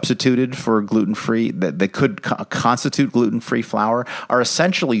be substituted for gluten-free, that could constitute gluten-free flour, are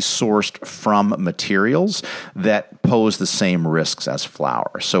essentially sourced from materials that pose the same risks as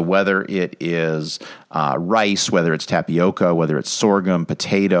flour. So whether it is rice, whether it's tapioca, whether it's sorghum,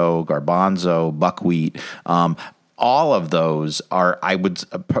 potato, garbanzo, buckwheat, all of those are, I would,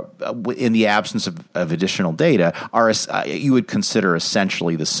 in the absence of additional data, you would consider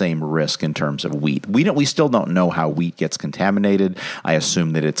essentially the same risk in terms of wheat. We still don't know how wheat gets contaminated. I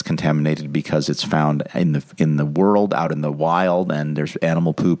assume that it's contaminated because it's found in the world, out in the wild, and there's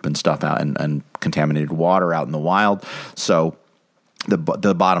animal poop and stuff out and contaminated water out in the wild. So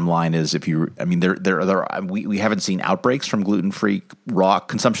the bottom line is, we haven't seen outbreaks from gluten-free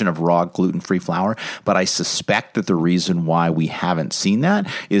consumption of raw gluten-free flour, but I suspect that the reason why we haven't seen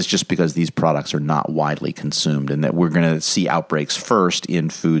that is just because these products are not widely consumed, and that we're going to see outbreaks first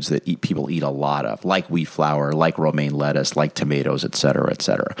in foods that people eat a lot of, like wheat flour, like romaine lettuce, like tomatoes, et cetera, et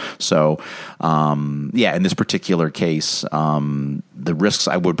cetera. So, in this particular case, the risks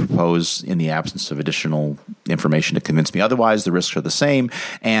I would propose, in the absence of additional information to convince me otherwise, the risks are the same,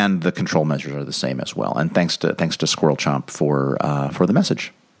 and the control measures are the same as well. And thanks to Squirrel Chomp for the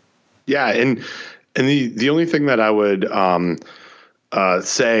message. Yeah, and the only thing that I would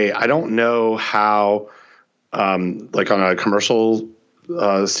say, I don't know how, like on a commercial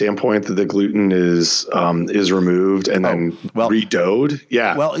standpoint, that the gluten is removed and then redoughed.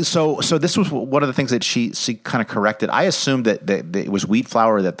 Yeah. Well, so this was one of the things that she kind of corrected. I assumed that it was wheat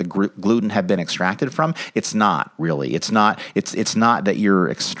flour that the gluten had been extracted from. It's not really. It's not that you're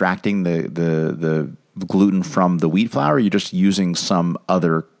extracting the gluten from the wheat flour. You're just using some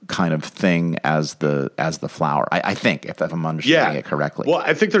other kind of thing as the flour. I think, if I'm understanding it correctly. Well,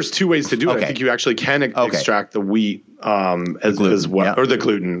 I think there's two ways to do it. I think you actually can extract the wheat as well, or the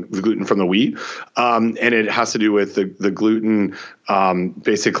gluten from the wheat, and it has to do with the gluten.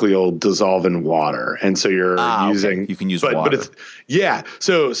 Basically, will dissolve in water, and so you're using. You can use water, but it's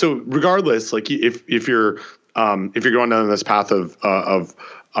So regardless, like if you're going down this path of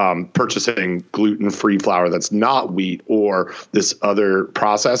purchasing gluten-free flour that's not wheat or this other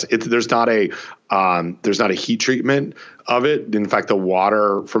process. There's not a heat treatment of it. In fact, the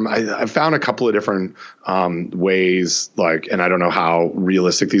water I found a couple of different ways, and I don't know how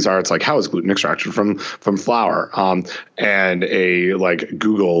realistic these are. It's like, how is gluten extracted from flour? And a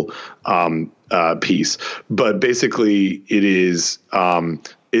Google piece, but basically it is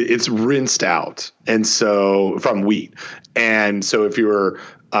it's rinsed out, and so from wheat, and so if you were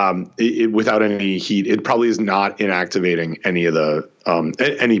without any heat, it probably is not inactivating any of the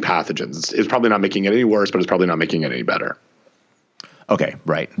any pathogens. It's probably not making it any worse, but it's probably not making it any better. Okay,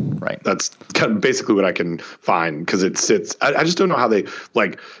 right. That's kind of basically what I can find, because it sits. I just don't know how they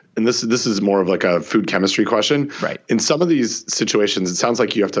and this is more of like a food chemistry question. Right. In some of these situations, it sounds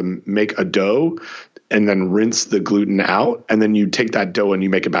like you have to make a dough and then rinse the gluten out, and then you take that dough and you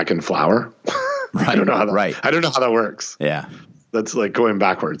make it back in flour. Right. I don't know how that, right. I don't know how that works. Yeah. That's like going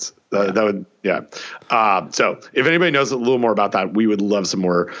backwards. That would, yeah. So if anybody knows a little more about that, we would love some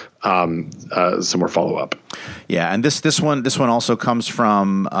more follow up. Yeah, and this one also comes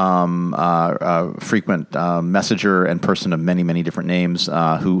from frequent messenger and person of many different names,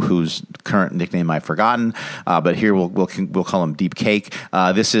 whose current nickname I've forgotten. But here we'll call him Deep Cake.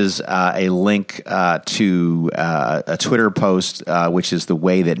 This is a link to a Twitter post, which is the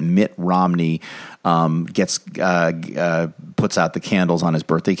way that Mitt Romney puts out the candles on his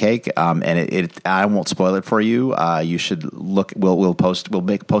birthday cake, and I won't spoil it for you. You should look. We'll post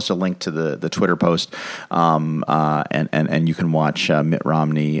a link to the Twitter post, and you can watch Mitt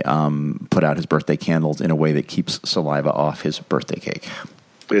Romney put out his birthday candles in a way that keeps saliva off his birthday cake.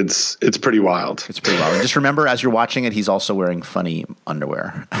 It's pretty wild. It's pretty wild. And just remember, as you're watching it, he's also wearing funny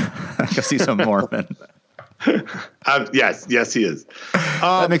underwear because he's a Mormon. Yes, he is.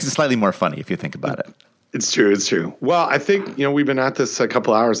 That makes it slightly more funny if you think about it. It's true. Well, I think we've been at this a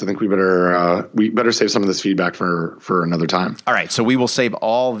couple hours. I think we better save some of this feedback for another time. All right, so we will save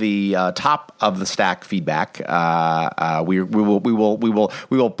all the top of the stack feedback. We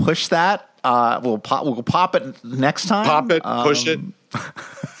will push that. We'll pop it next time. Pop it, push it,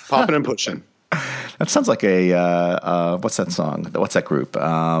 popping and pushing. That sounds like a what's that song? What's that group?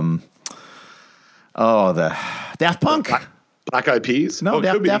 The Daft Punk. Black Eyed Peas? No,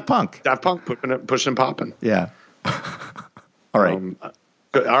 Daft Punk. Daft Punk, pushing and popping. Yeah. All right.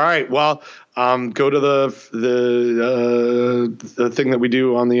 All right. Well, go to the thing that we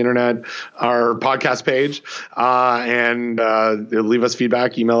do on the internet, our podcast page, and leave us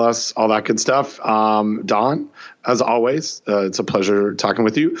feedback, email us, all that good stuff. Don, as always, it's a pleasure talking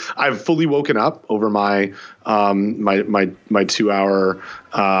with you. I've fully woken up over my 2-hour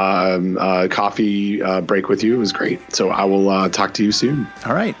coffee break with you. It was great. So I will talk to you soon.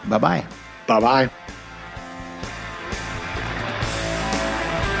 All right. Bye-bye. Bye-bye.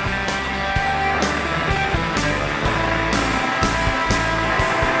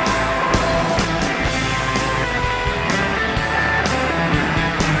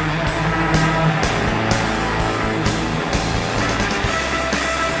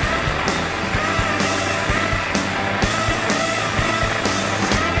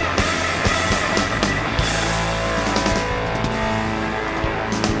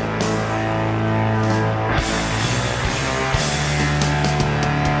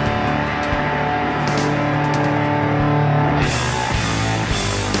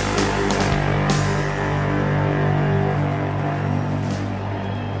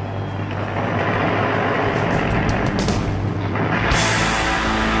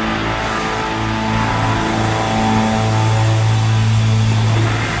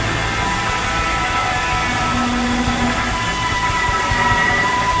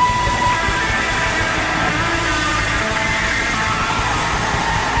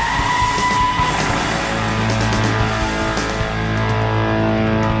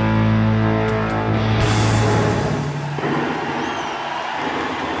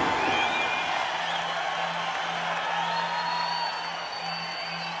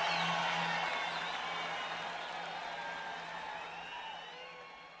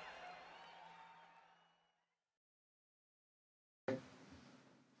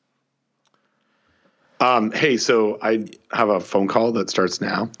 Hey, so I have a phone call that starts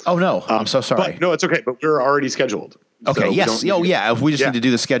now. Oh, no. I'm so sorry. No, it's okay. But we're already scheduled. Okay. So yes. We just need to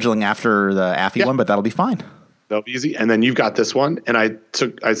do the scheduling after the Affy one, but that'll be fine. That'll be easy. And then you've got this one. And I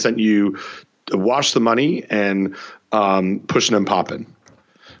sent you Wash the Money and Pushing and Popping.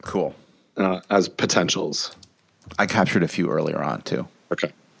 Cool. As potentials. I captured a few earlier on, too.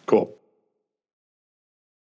 Okay. Cool.